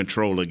chance to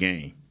control a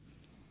game.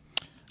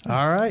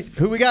 All right.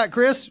 Who we got,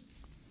 Chris?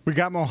 We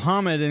got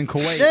Mohammed in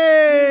Kuwait.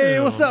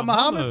 Hey, what's up,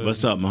 Mohammed?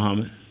 What's up,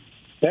 Mohammed?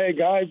 Hey,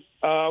 guys.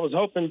 I was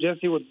hoping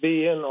Jesse would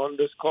be in on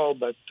this call,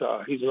 but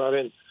he's not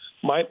in.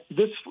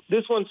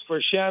 This one's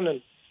for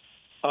Shannon.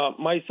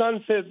 My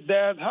son said,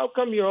 Dad, how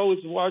come you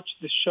always watch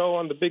the show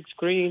on the big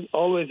screen,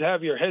 always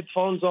have your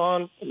headphones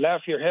on,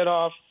 laugh your head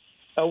off,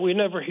 and we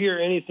never hear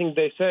anything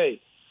they say?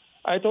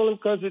 I told him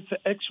because it's an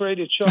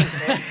X-rated show.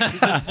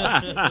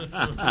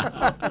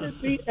 How could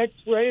it be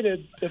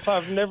X-rated if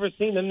I've never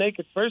seen a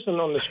naked person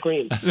on the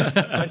screen? I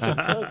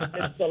said,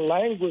 it's the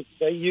language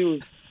they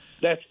use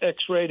that's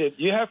X-rated.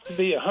 You have to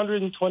be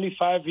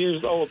 125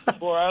 years old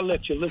before I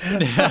let you listen.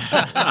 Those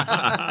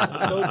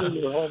are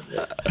your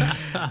homework.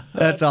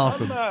 That's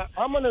awesome.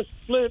 I'm gonna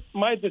split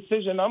my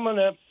decision. I'm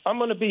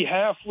gonna be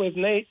half with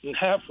Nate and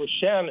half with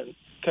Shannon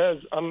because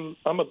I'm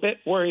a bit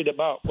worried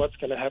about what's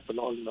gonna happen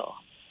on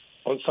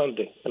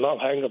Sunday, and I'll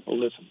hang up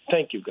and listen.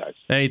 Thank you, guys.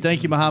 Hey,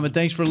 thank you, Mohammed.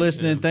 Thanks for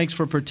listening. Thanks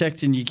for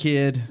protecting your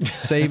kid.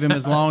 Save him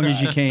as long as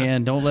you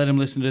can. Don't let him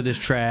listen to this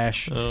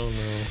trash. Oh,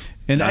 no.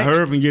 And I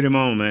heard him get him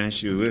on, man.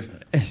 Shoot,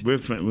 we're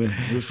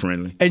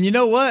friendly. And you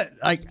know what?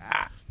 Like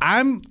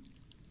I ain't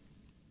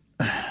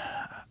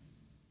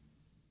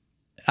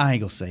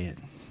gonna say it.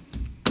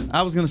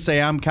 I was gonna say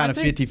I'm kind of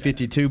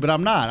 50-50 too, but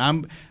I'm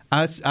not.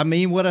 I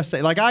mean what I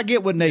say. Like I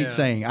get what Nate's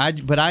saying.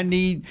 But I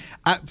need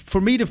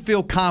for me to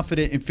feel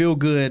confident and feel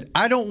good.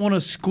 I don't want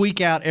to squeak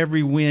out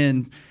every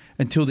win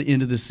until the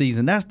end of the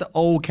season. That's the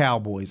old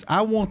Cowboys.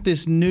 I want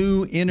this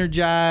new,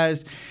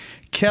 energized,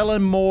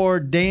 Kellen Moore,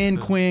 Dan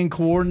Quinn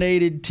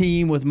coordinated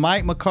team with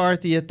Mike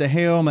McCarthy at the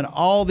helm and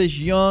all this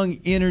young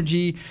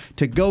energy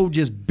to go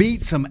just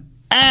beat some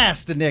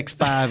ass the next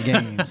 5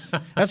 games.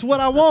 That's what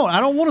I want. I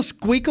don't want to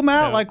squeak them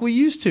out like we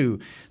used to.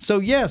 So,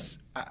 yes,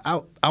 I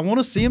want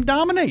to see them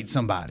dominate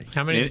somebody.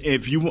 How many?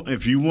 If you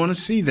want to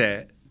see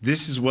that,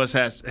 this is what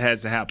has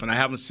to happen. I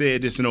haven't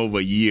said this in over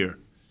a year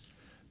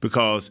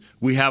because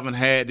we haven't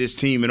had this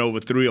team in over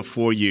 3 or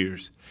 4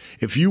 years.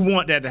 If you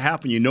want that to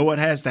happen, you know what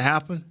has to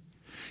happen?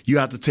 You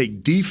have to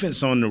take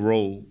defense on the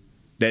road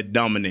that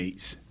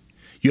dominates.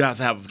 You have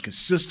to have a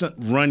consistent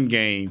run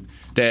game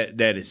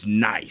that is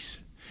nice.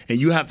 And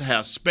you have to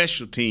have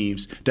special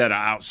teams that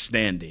are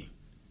outstanding.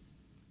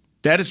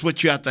 That is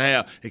what you have to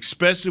have,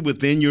 especially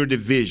within your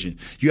division.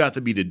 You have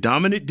to be the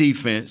dominant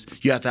defense.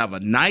 You have to have a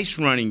nice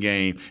running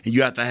game, and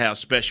you have to have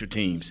special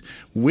teams.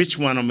 Which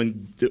one of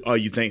them are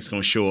you think is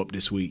going to show up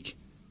this week?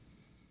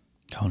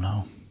 Don't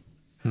know.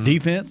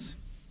 Defense?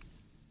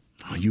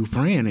 Oh, you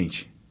praying,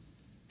 ain't you?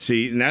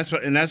 See, and that's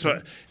what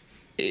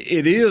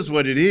it is.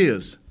 What it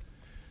is.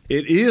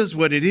 It is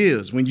what it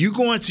is. When you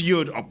go into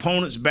your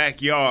opponent's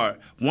backyard,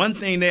 one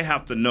thing they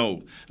have to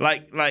know,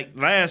 like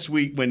last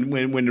week when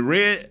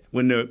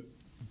the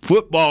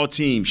football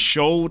team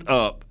showed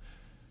up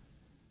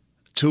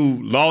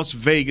to Las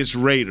Vegas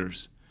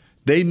Raiders,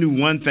 they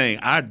knew one thing: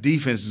 our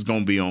defense is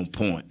going to be on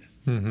point.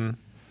 Mm-hmm.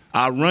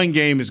 Our run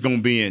game is going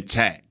to be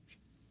intact.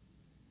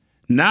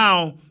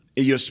 Now,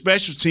 if your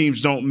special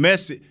teams don't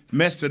mess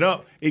it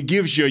up, it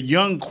gives your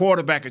young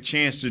quarterback a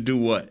chance to do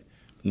what?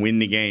 Win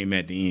the game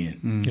at the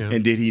end. Mm. Yeah.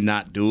 And did he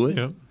not do it?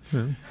 Yeah.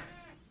 Yeah.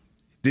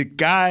 The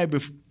guy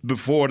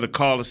before the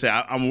caller said,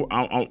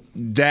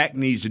 Dak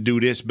needs to do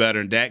this better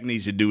and Dak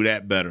needs to do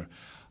that better.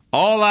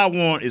 All I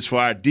want is for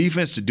our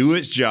defense to do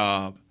its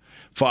job,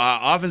 for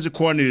our offensive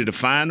coordinator to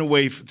find a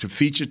way to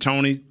feature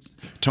Tony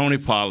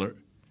Pollard.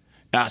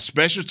 Our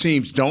special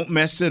teams don't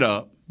mess it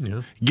up.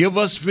 Yeah. Give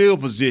us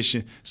field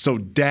position so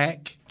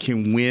Dak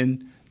can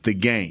win the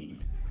game.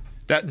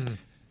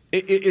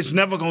 It's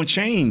never going to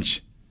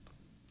change.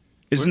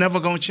 It's never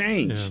going to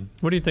change. Yeah.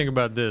 What do you think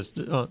about this?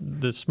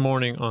 This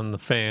morning on The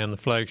Fan, the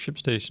flagship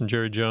station,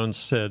 Jerry Jones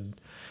said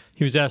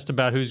he was asked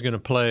about who's going to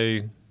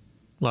play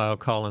Lyle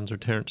Collins or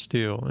Terrence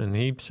Steele, and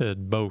he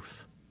said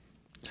both.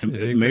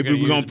 Maybe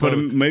we're going to put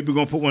him. Maybe we're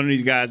going to put one of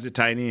these guys at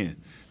tight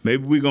end.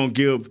 Maybe we're going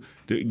to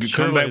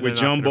come back with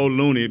Jumbo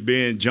Looney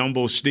being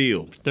Jumbo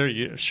Steele.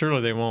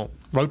 Surely they won't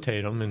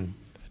rotate them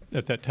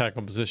at that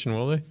tackle position,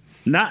 will they?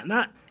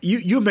 Not.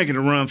 You're making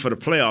a run for the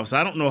playoffs.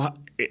 I don't know how.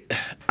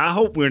 I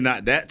hope we're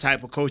not that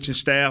type of coaching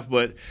staff,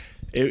 but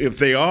if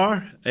they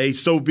are,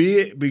 so be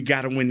it. We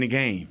got to win the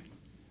game.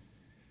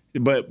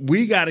 But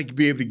we got to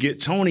be able to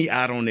get Tony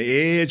out on the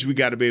edge. We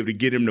got to be able to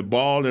get him the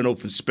ball in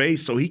open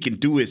space so he can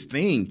do his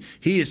thing.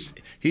 He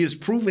has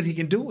proven he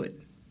can do it.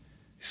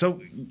 So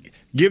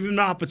give him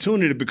the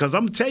opportunity, because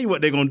I'm going to tell you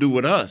what they're going to do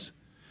with us.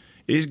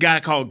 This guy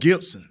called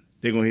Gibson.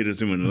 They're going to hit us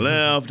with the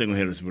left. They're going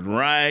to hit us with the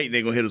right.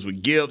 They're going to hit us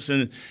with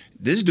Gibson.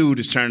 This dude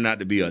is turning out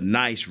to be a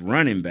nice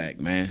running back,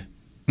 man.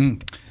 All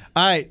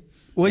right.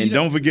 Well, and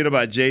don't forget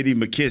about J.D.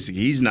 McKissick.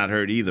 He's not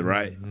hurt either,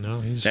 right?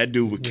 No, that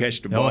dude would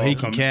catch the ball. Oh, he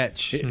can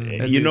catch.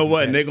 You know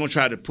what? And they're going to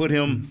try to put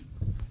him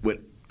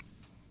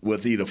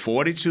with either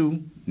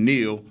 42,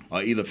 Neal,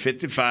 or either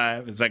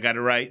 55, as I got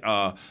it right,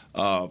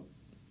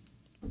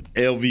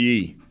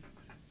 LVE.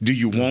 Do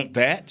you want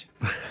that?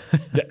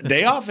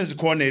 The offensive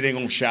coordinator ain't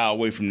going to shy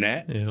away from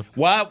that. Yeah.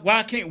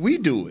 Why can't we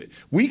do it?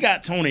 We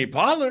got Tony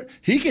Pollard.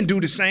 He can do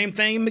the same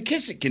thing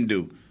McKissick can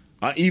do.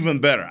 Even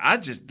better.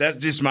 That's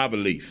just my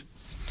belief.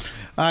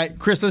 All right,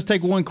 Chris, let's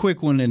take one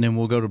quick one, and then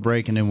we'll go to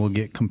break, and then we'll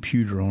get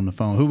Computer on the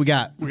phone. Who we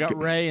got? We got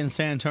Ray in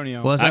San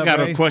Antonio. I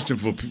got a question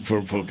for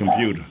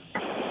Computer.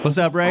 What's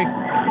up, Ray?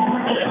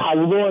 How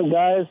you doing,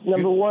 guys?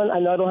 Number one, I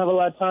know I don't have a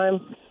lot of time.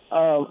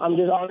 I'm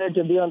just honored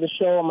to be on the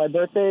show on my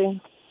birthday.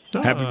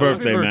 Happy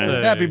birthday,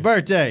 man. Happy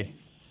birthday.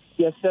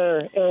 Yes,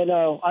 sir. And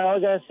all I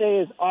got to say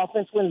is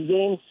offense wins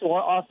games, so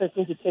our offense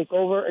needs to take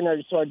over, and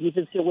so our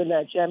defense can win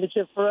that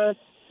championship for us.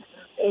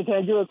 Hey, can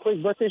I do a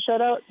quick birthday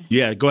shout-out?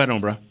 Yeah, go ahead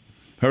on, bro.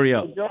 Hurry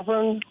up. My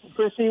girlfriend,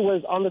 Chrissy,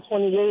 was on the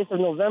 28th of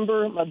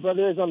November. My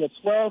brother is on the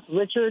 12th,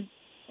 Richard.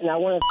 And I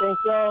want to thank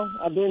y'all.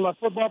 I'm doing my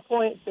football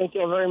point. Thank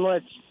y'all very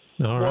much.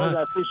 All right.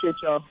 I appreciate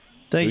y'all.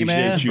 Thank you,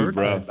 man. Appreciate you,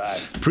 bro.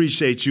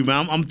 Appreciate you,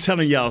 man. I'm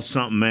telling y'all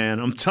something, man.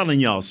 I'm telling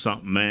y'all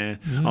something.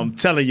 I'm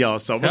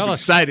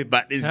excited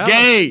about this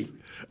game.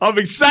 I'm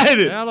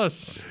excited.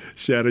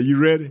 Shadow, you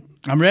ready?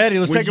 I'm ready.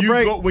 Let's take a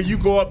break. When you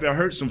go up there,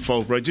 hurt some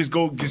folks, bro. Just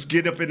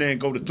get up in there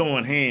and go to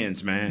throwing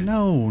hands, man.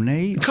 No,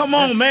 Nate. Come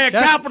on, man.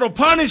 Capital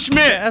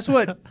punishment. That's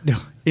what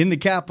in the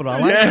Capitol. I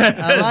like it.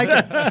 I like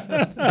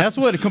it. That's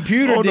what a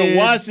Computer on did. the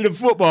Washington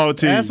football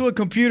team. That's what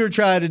Computer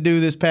tried to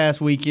do this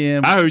past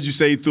weekend. I heard you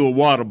say he threw a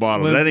water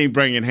bottle. That ain't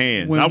bringing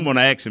hands. I'm going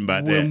to ask him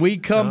about that. When we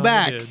come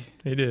back,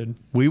 he did.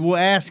 We will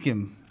ask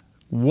him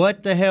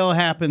what the hell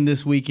happened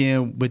this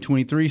weekend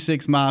between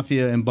 3-6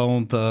 Mafia and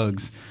Bone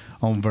Thugs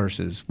on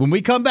Versus. When we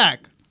come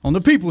back on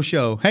The People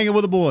Show, hanging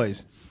with the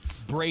boys.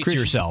 Brace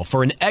yourself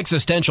for an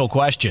existential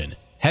question.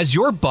 Has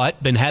your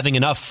butt been having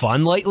enough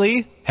fun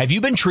lately? Have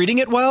you been treating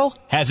it well?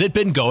 Has it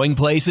been going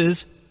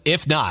places?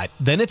 If not,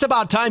 then it's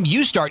about time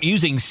you start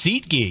using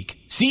SeatGeek.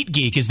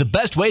 SeatGeek is the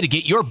best way to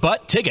get your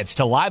butt tickets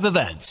to live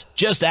events.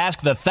 Just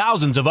ask the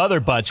thousands of other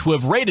butts who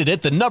have rated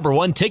it the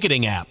 #1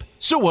 ticketing app.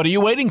 So what are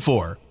you waiting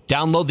for?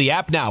 Download the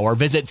app now or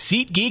visit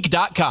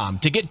SeatGeek.com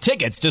to get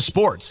tickets to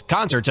sports,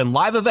 concerts, and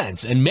live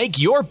events and make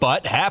your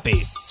butt happy.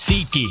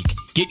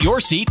 SeatGeek. Get your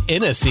seat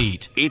in a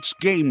seat. It's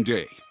game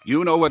day.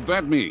 You know what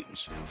that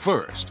means.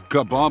 First,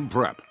 kebab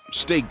prep.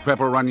 Steak,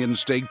 pepper, onion,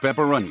 steak,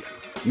 pepper, onion.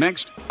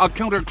 Next, a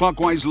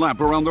counterclockwise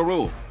lap around the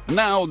room.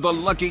 Now the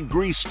lucky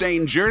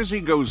grease-stained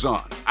jersey goes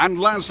on. And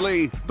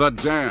lastly, the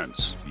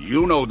dance.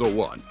 You know the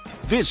one.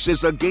 This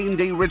is a game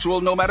day ritual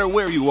no matter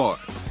where you are.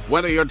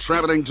 Whether you're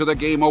traveling to the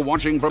game or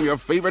watching from your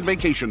favorite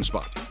vacation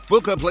spot,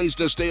 book a place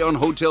to stay on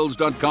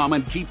Hotels.com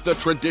and keep the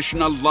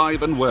tradition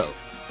alive and well.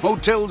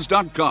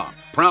 Hotels.com,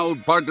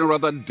 proud partner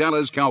of the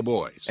Dallas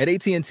Cowboys. At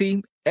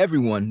AT&T,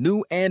 everyone,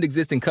 new and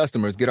existing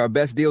customers, get our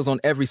best deals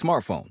on every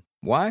smartphone.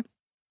 Why?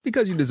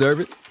 Because you deserve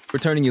it. For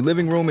turning your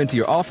living room into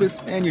your office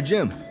and your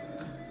gym.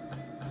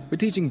 For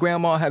teaching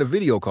Grandma how to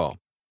video call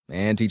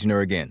and teaching her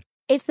again.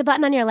 It's the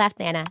button on your left,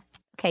 Nana.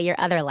 Okay, your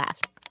other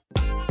left.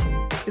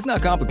 It's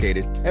not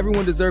complicated.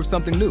 Everyone deserves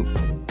something new.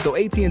 So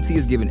AT&T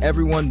is giving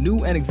everyone,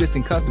 new and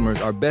existing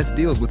customers, our best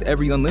deals with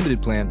every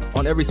unlimited plan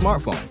on every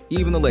smartphone,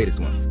 even the latest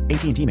ones.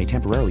 AT&T may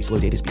temporarily slow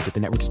data speeds if the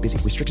network is busy.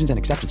 Restrictions and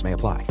exceptions may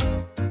apply.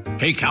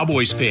 Hey,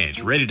 Cowboys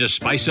fans, ready to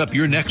spice up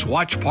your next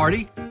watch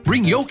party?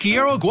 Bring Yo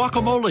Quiero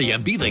guacamole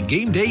and be the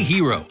game day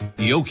hero.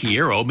 Yo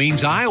Quiero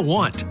means I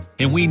want,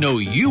 and we know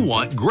you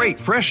want great,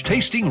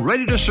 fresh-tasting,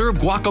 ready-to-serve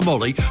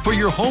guacamole for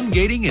your home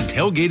gating and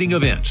tailgating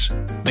events.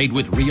 Made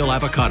with real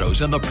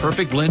avocados and the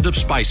perfect blend of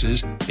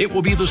spices, it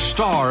will be the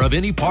star of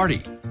any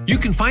party. You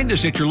can find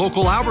us at your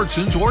local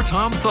Albertsons or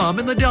Tom Thumb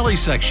in the deli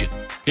section.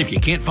 If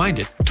you can't find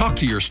it, talk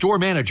to your store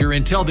manager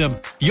and tell them,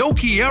 Yo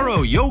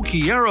quiero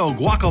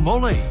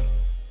guacamole.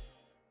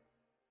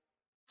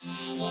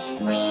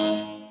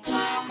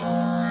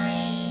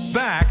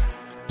 Back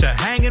to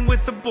Hanging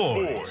with the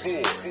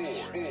Boys.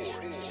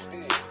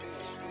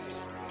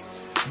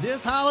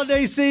 This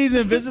holiday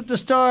season, visit the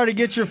Star to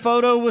get your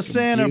photo with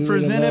Santa,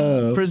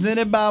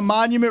 presented by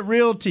Monument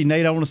Realty.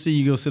 Nate, I want to see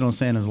you go sit on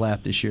Santa's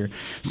lap this year.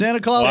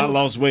 Santa Claus I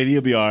lost weight. He'll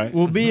be all right.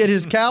 will be at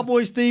his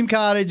Cowboys-themed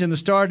cottage in the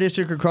Star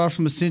District across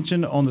from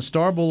Ascension on the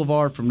Star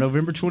Boulevard from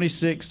November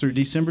 26th through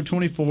December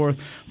 24th.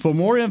 For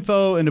more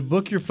info and to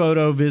book your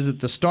photo, visit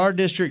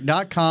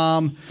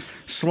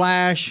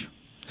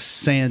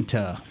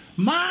thestardistrict.com/Santa.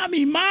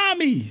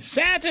 Mommy,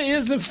 Santa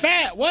isn't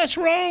fat. What's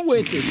wrong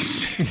with it?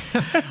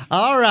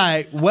 All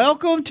right.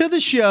 Welcome to the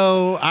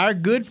show, our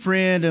good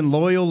friend and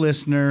loyal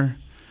listener,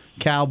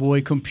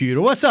 Cowboy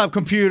Computer. What's up,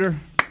 Computer?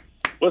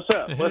 What's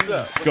up?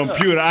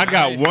 Computer, I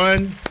got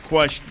one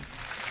question.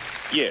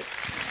 Yes.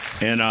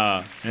 And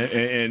I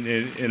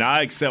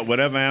accept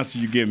whatever answer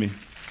you give me.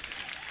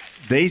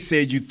 They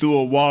said you threw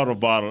a water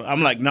bottle.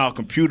 I'm like, no,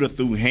 Computer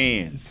threw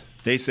hands.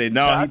 They say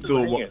no. He threw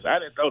a water. I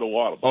didn't throw the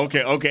water bottle.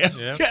 Okay. Okay.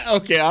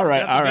 All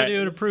right. That's a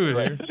video to prove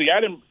it. See,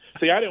 I didn't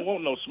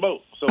want no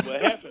smoke. So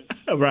what happened?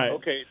 Right.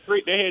 Okay.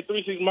 They had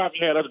 3 6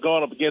 Mafia had us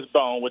going up against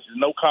Bone, which is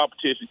no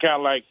competition. Kind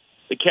of like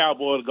the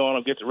Cowboys going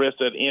up against the rest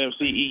of the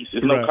NFC East.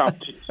 There's no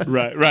competition.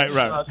 Right. You know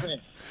what I'm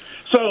saying?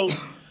 So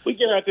we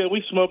get out there,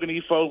 we smoking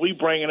these folks, we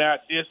bringing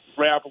out this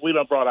rapper. We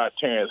done brought out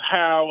Terrence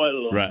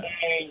Howard.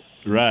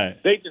 Right.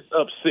 They just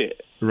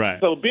upset. Right.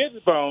 So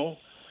Busy Bone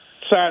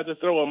decided to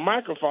throw a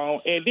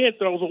microphone and then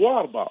throws a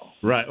water ball.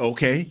 Right.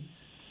 Okay.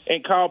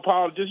 And called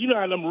Paul, just, you know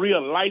how them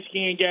real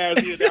light-skinned guys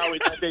is, they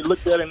always think they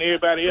look better than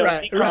everybody else.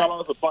 Right, he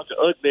called us a bunch of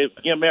ugly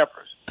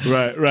MFers.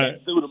 Right.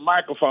 And threw the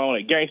microphone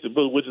at Gangsta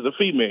Boo, which is a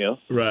female.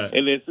 Right.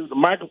 And then threw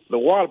the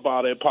water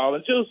bottle at Paul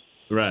and Juice.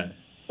 Right.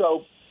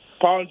 So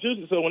Paul and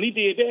Juice, so when he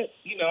did that,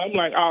 you know, I'm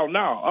like, oh,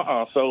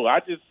 no, So I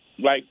just,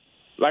 like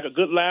a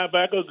good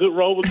linebacker, a good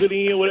rover, good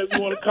end, whatever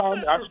you want to call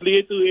me, I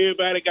slid through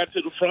everybody, got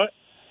to the front.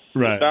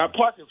 Right. Started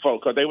punching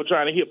folks because they were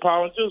trying to hit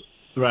Paul and Juice.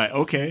 Right.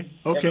 Okay.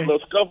 And a little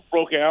scuffle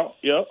broke out.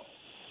 Yep.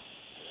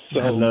 So,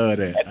 I love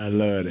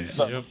that.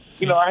 So,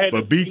 you know, I had.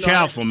 But be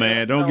careful,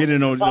 man. Don't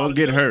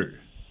get hurt.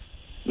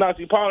 No,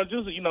 see, Paul and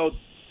Juice, you know,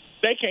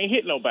 they can't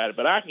hit nobody,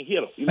 but I can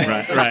hit them. You know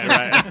right.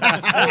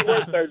 I ain't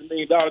worth $30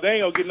 million. They ain't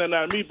gonna get nothing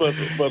out of me but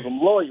some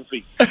lawyer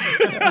fees.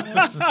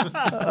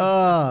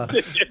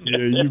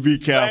 Yeah, you be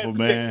careful,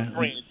 man.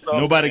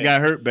 Nobody got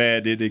hurt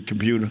bad, did the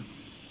Computer?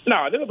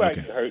 No, nobody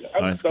get hurt.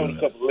 I was throwing a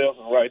couple lefts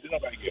and rights. Did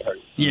nobody get hurt?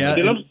 Yeah.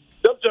 Them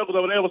jokers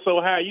over there were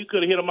so high, you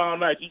could have hit them all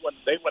night. They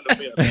wouldn't have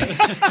been.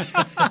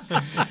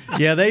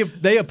 Yeah,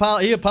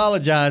 he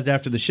apologized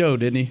after the show,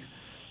 didn't he?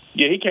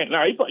 Yeah, he came.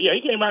 No, he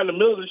came out in the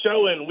middle of the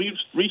show, and we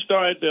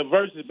restarted the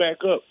verses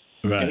back up.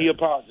 Right. And he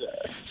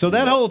apologized. So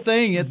that whole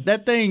thing,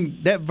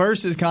 that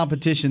versus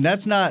competition,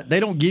 that's not. They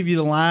don't give you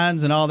the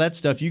lines and all that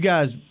stuff. You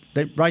guys,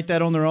 they write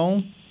that on their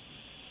own.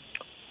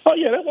 Oh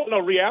yeah, that wasn't no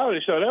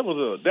reality show. That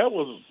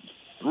was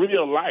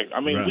real life. I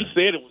mean, we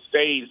said it was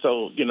staged,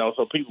 so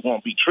people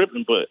won't be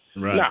tripping. But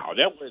that's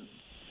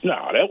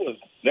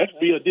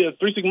real deal.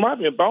 3 6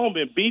 Mafia and Bone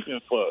been beefing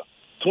for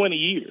 20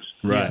 years.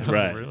 Right.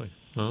 Right. Really.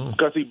 Oh.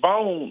 Because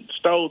Bone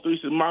stole 3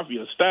 6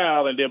 Mafia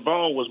style, and then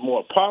Bone was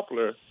more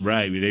popular.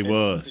 Right, they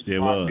was. You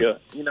know,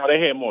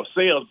 they had more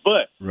sales,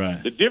 but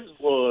the difference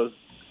was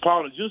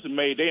Paul and Juicy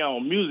made their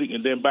own music,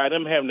 and then by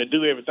them having to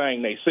do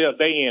everything they sell,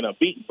 they end up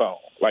beating Bone.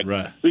 Like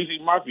 3 6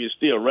 Mafia is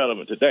still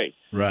relevant today.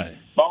 Right.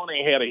 Bone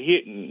ain't had a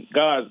hit, and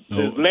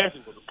his last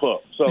was a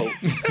pup. So,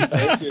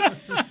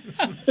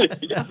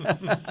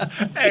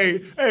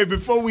 hey,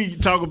 before we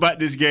talk about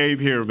this game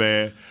here,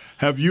 man,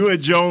 have you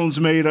and Jones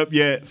made up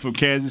yet from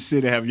Kansas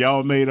City? Have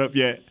y'all made up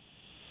yet?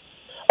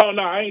 Oh,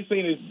 no, I ain't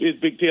seen his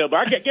big tail,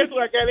 but guess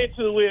what I got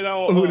into it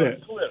on Twitter?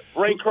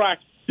 Ray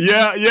Crockett.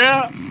 Yeah.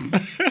 Yeah,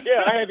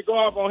 I had to go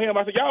off on him.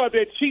 I said, y'all up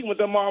there cheating with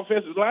them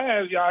offensive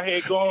lines y'all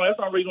had going on. That's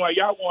the reason why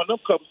y'all won them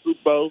couple Super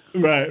Bowls.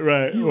 Right.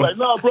 He was like,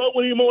 no, bro,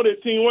 when you on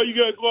that team, why you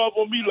got to go off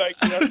on me like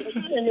that? I said,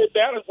 you ain't here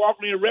Dallas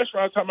walking in a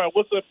restaurant talking about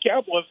what's up,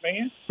 Cowboys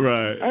fans.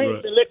 Right. I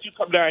ain't gonna let you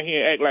come down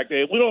here and act like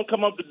that. We don't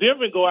come up to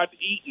Denver and go out to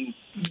eat and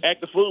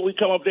act the fool. We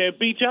come up there and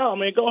beat y'all,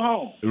 man. Go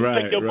home.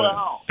 Right. Take your butt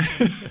home.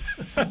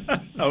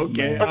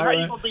 Okay. But how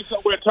you gonna be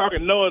somewhere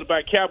talking noise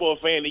about Cowboy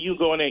fan and you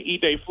go in there and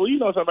eat their food? You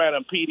know somebody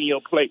done peed in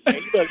your plate, man.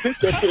 You better take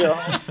that tail home.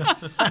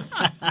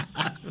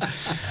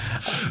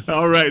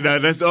 All right, now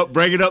let's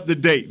bring it up to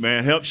date,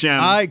 man. Help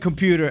Shannon. All right,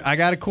 Computer, I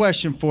got a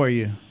question for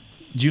you.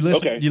 Did you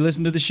listen? Okay. Did you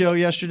listen to the show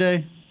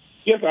yesterday?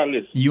 Yes, I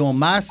listen. You on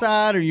my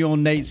side or you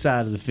on Nate's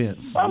side of the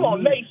fence? I'm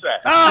on Nate's side.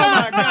 Oh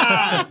my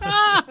God!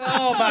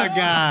 Oh my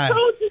God! I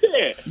told you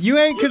that. You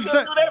ain't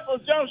concerned. Do that from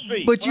Jump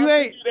Street. But you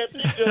ain't. That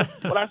picture,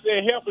 when I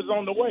said help is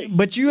on the way.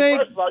 But you ain't.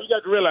 First of all, you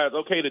got to realize,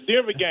 okay, the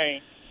Denver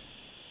game,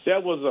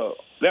 that was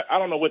I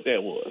don't know what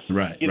that was.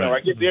 Right. You know, I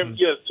guess every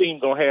year's team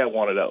gonna have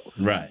one of those.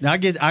 Right. I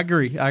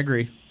agree.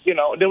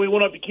 Then we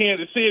went up to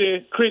Kansas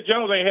City. Chris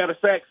Jones ain't had a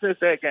sack since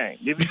that game.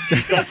 You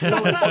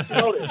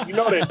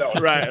know that, don't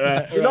you?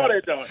 Right. You know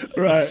that, don't you?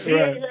 Right. He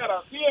ain't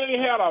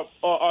had a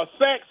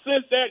sack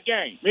since that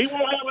game. He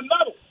won't have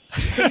another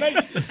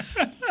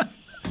one.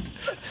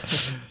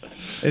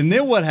 And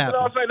then what happened? You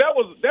know what I'm saying?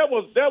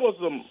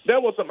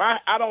 That was some.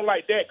 I don't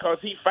like that because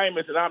he's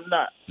famous and I'm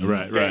not.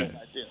 Right.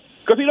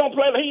 Because he don't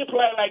play. He can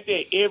play like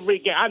that every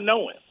game. I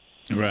know him.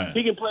 Right.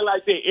 He can play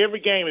like that every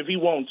game if he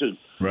wants to.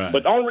 Right.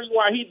 But the only reason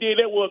why he did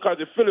that was because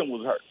his feeling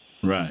was hurt.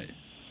 Right.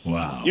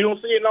 Wow. You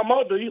don't see it no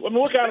more, do you? I mean,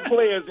 what kind of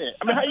player is that?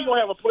 I mean, how you gonna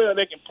have a player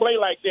that can play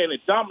like that and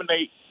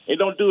dominate and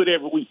don't do it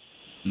every week?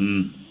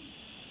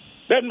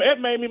 That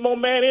made me more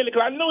mad in it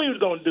because I knew he was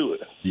gonna do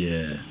it.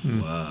 Yeah.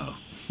 Wow.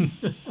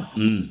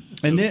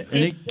 And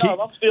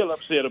I'm still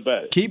upset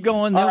about it. Keep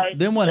going.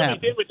 Then what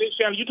happened?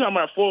 You talking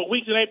about 4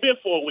 weeks? It ain't been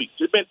 4 weeks.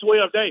 It's been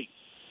 12 days.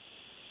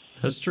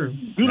 That's true.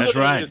 That's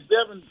right.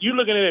 You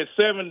looking at it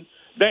 7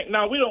 days?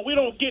 No, we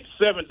don't get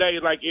 7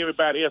 days like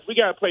everybody else. We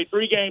got to play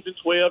 3 games in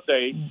 12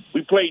 days.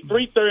 We played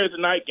 3 Thursday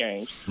night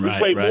games.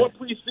 Right, we played more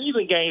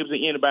preseason games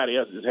than anybody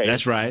else has had.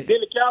 That's right.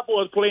 Then the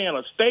Cowboys play in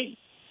a state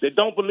that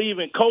don't believe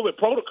in COVID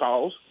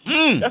protocols.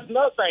 That's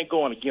another thing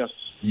going against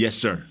us. Yes,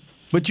 sir.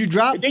 But you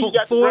dropped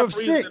 4 of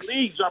 6. The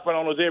league jumping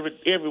on us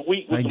every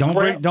week. Hey, don't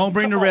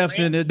bring the refs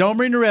in there. Don't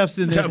bring the refs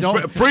in there.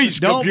 Preach,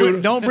 computer.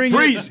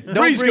 Preach,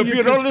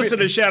 computer. Don't listen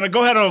to Shannon.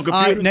 Go ahead on, computer.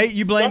 All right, Nate,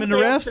 you blaming the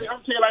refs?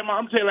 I'm telling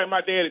you like my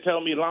daddy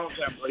told me a long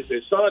time ago. He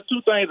said, "Son,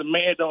 2 things a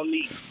man don't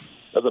need: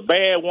 there's a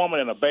bad woman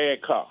and a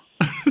bad car."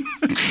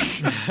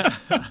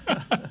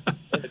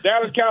 And the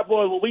Dallas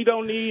Cowboys, what we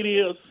don't need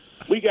is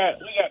we got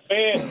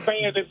bad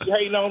fans that be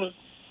hating on us.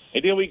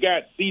 And then we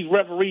got these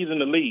referees in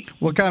the league.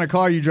 What kind of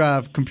car you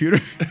drive,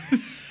 computer?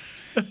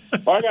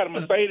 I got a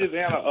Mercedes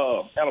and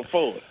a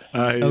Ford.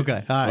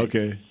 Okay, all right.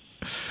 Okay.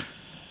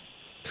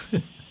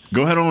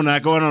 Go ahead on now.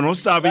 Go ahead on. Don't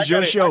stop. It's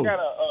your show.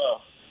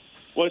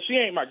 Well, she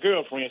ain't my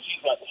girlfriend.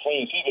 She's like a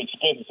friend. She's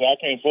expensive, so I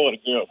can't afford a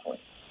girlfriend.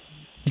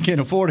 You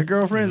can't afford a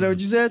girlfriend? Is that what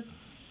you said?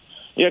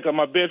 Yeah, because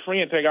my best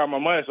friend take out my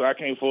money, so I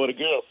can't afford a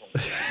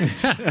girlfriend.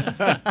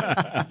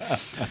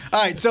 All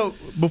right, so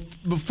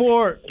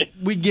before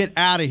we get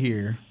out of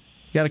here,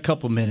 got a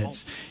couple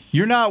minutes.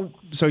 You're not.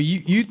 So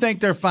you think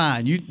they're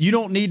fine. You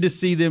don't need to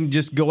see them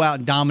just go out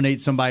and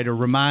dominate somebody to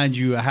remind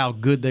you of how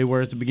good they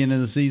were at the beginning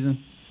of the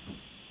season.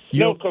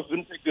 No, because let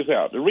me take this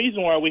out. The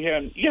reason why we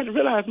haven't, you have to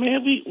realize,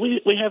 man,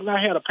 we have not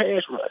had a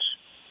pass rush.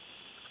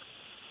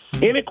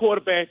 Any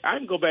quarterback, I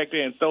can go back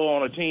there and throw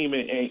on a team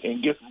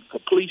and get some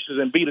completions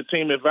and beat a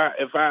team if I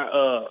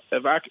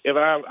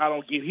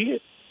don't get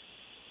hit.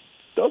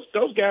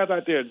 Those guys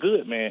out there are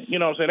good, man. You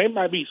know what I'm saying? They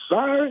might be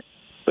sorry,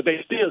 but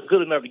they still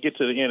good enough to get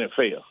to the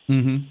NFL.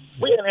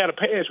 Mm-hmm. We haven't had a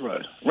pass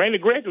rush. Randy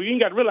Gregory, you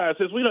ain't got to realize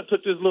since we done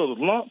took this little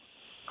lump,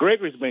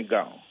 Gregory's been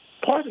gone.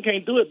 Parson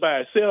can't do it by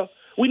himself.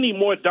 We need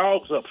more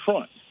dogs up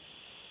front.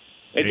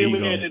 And then we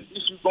had this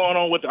issue going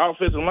on with the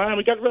offensive line.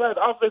 We got to realize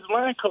the offensive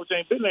line coach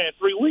ain't been there in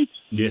 3 weeks.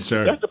 Yes,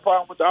 sir. That's the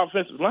problem with the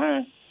offensive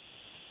line.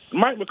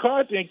 Mike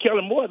McCarthy and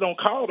Kellen Moore don't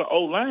call the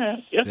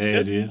O-line. It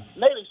is.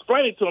 Nate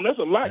explained it to them. There's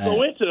a lot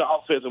go into the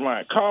offensive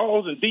line.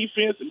 Calls and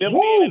defense and them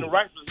being in the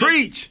right position.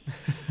 Preach!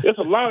 There's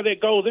a lot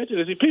that goes into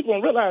this. See, people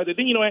don't realize that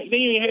then you ain't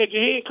had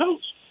your head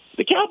coach.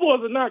 The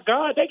Cowboys are not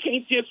God. They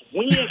can't just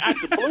win out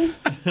the blue.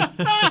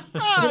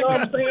 You know what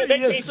I'm saying? They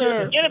yes,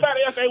 sir. Anybody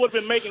else, they would have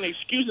been making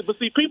excuses. But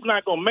see, people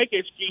not going to make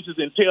excuses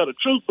and tell the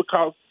truth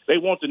because they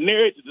want the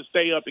narrative to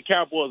stay up. The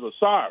Cowboys are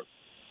sorry.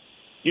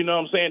 You know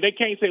what I'm saying? They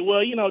can't say,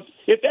 well, you know,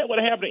 if that would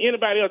have happened to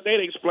anybody else,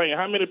 they'd explain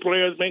how many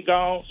players been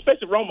gone,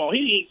 especially Romo.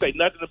 He didn't say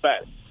nothing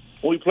about it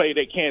when we played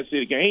that Kansas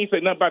City game. He didn't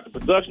say nothing about the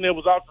production that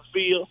was off the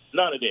field,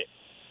 none of that.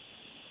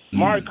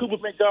 Mari Cooper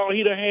been gone.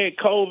 He done had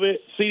COVID.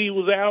 CD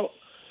was out.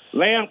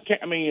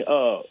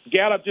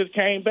 Gallup just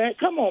came back.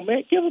 Come on,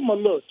 man, give them a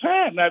little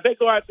time. Now, if they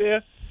go out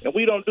there and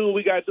we don't do what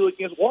we got to do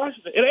against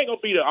Washington, it ain't gonna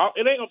be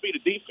the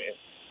defense.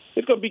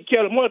 It's gonna be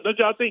Kellen Moore. Don't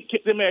y'all think?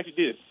 Let me ask you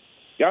this: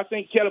 y'all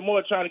think Kellen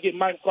Moore trying to get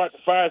Mike McCarthy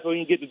fired so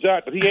he can get the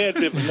job? Because he had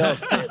different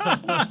enough.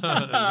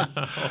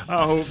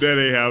 I hope that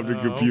ain't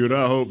happening, computer.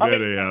 I hope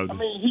that ain't happening. I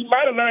mean, he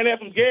might have learned that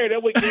from Gary.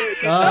 That's what Gary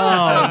did.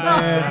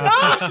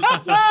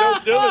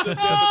 Joe Jones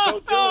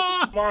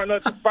was smart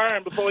enough to fire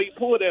him before he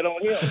pulled that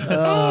on him.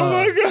 Oh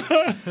my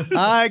God!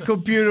 All right,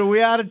 computer,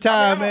 we out of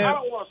time, man.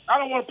 I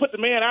don't want to put the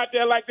man out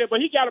there like that,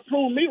 but he got to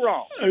prove me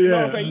wrong. You know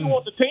what I'm saying? You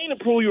want the team to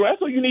prove you right.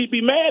 That's what you need to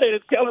be mad at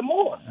is Kellen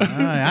Moore.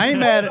 I ain't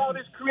mad at all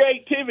this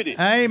creativity.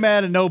 I ain't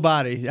mad at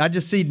nobody. I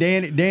just see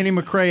Danny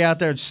McCray out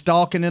there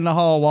stalking in the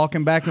hall,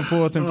 walking back and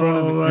forth in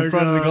front of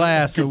the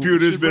glass.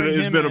 Computer, it's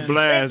been a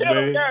blast,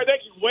 man.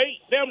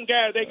 Them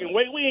guys, they can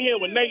wait. We in here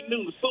with Nate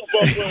Newton, the Super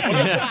Bowl.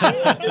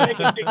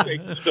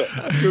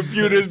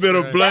 Computer's been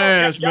a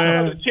blast,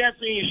 man. It's a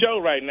champion show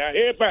right now.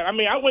 Everybody, I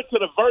mean, I went to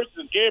the verse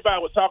and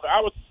everybody was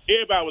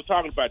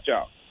talking about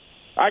y'all.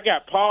 I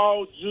got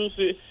Paul,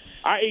 Juicy.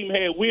 I even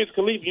had Wiz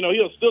Khalifa. You know, he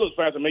was still as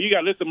fast. Man, you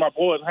got to listen to my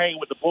boys hanging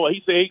with the boy.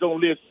 He said he gonna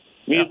listen.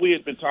 Me and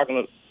Wiz been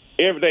talking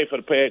every day for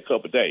the past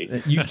couple of days.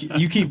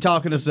 You keep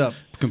talking us up.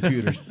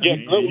 Computer. Yeah,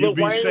 you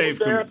be Wayne safe.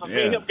 was there, so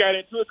me and him got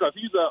into it because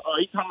he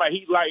talking about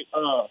he like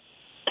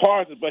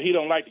Parsons, but he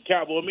don't like the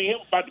Cowboys. Me and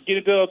him about to get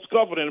into a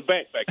scuffle in the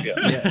back there.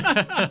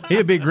 Yeah. He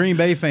a big Green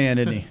Bay fan,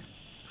 isn't he?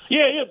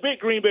 Yeah, he a big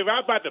Green Bay.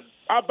 I'm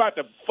about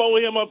to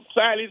fold him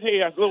upside his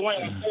head. I said,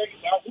 Wayne, I'm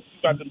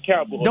about the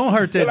Cowboys. Don't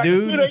hurt that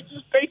dude. They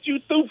just take you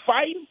through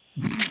fighting.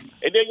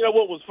 And then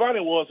what was funny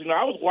was,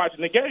 I was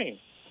watching the game.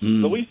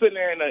 So we sitting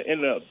there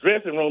in the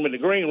dressing room, in the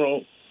green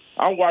room.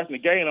 I'm watching the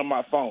game on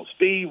my phone.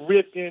 Steve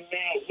Rifkin,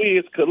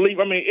 Wiz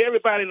Khalifa. I mean,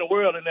 everybody in the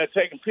world in there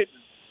taking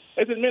pictures.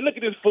 They said, man, look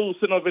at this fool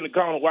sitting up in the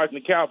corner watching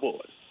the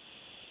Cowboys.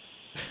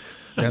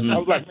 I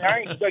was like, man, I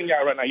ain't studying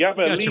y'all right now. Y'all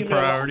better leave me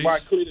alone while I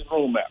clear this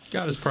room out.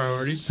 Got his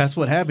priorities. That's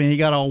what happened. He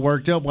got all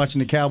worked up watching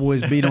the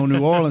Cowboys beat on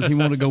New Orleans. He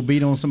wanted to go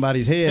beat on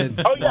somebody's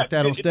head. Oh, yeah. Walked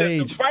out on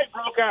stage. The fight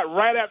broke out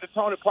right after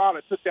Tony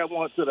Pollard took that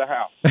one to the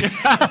house.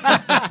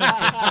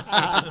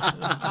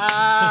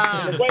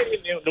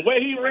 the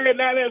way he ran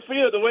down that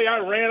field, the way I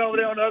ran over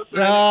there on the other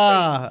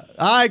side.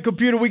 All right,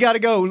 Computer, we got to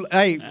go.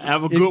 Hey,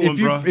 have a good one,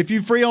 bro. If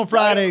you free on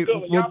Friday,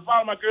 y'all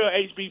follow my girl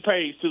HB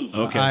Page too.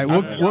 Okay. All right,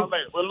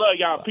 we'll love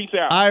y'all. Peace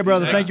out. All right,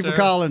 brother. Thank you for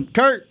calling,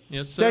 Kurt.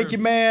 Yes, sir. Thank you,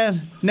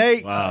 man.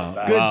 Nate. Wow.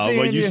 Good seeing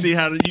well, you. See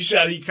how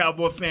these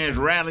Cowboy fans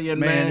rallying,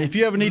 man. If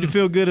you ever need to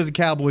feel good as a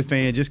Cowboy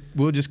fan,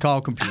 we'll just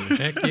call Computer.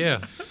 Heck yeah.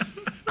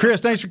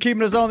 Chris, thanks for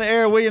keeping us on the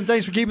air. William,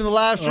 thanks for keeping the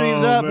live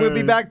streams up. Man. We'll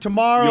be back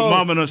tomorrow. Your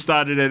mama done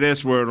started that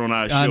S word on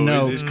our show. I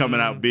know. It's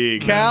coming out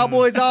big.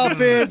 Cowboys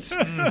offense,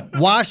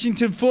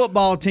 Washington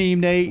football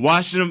team, Nate.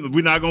 Washington,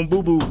 we're not going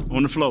to boo-boo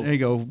on the floor. There you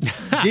go.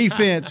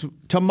 Defense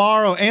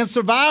tomorrow and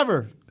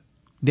Survivor.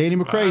 Danny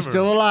McCray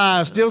still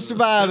alive, still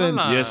surviving.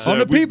 Yes, sir. On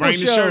the we People bring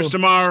Show. the shirts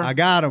tomorrow. I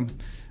got him.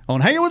 On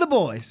Hanging with the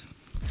Boys.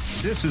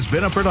 This has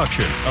been a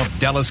production of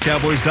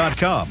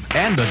DallasCowboys.com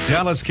and the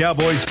Dallas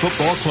Cowboys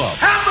Football Club.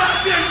 How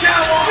about this,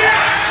 Cowboys?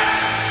 Yeah!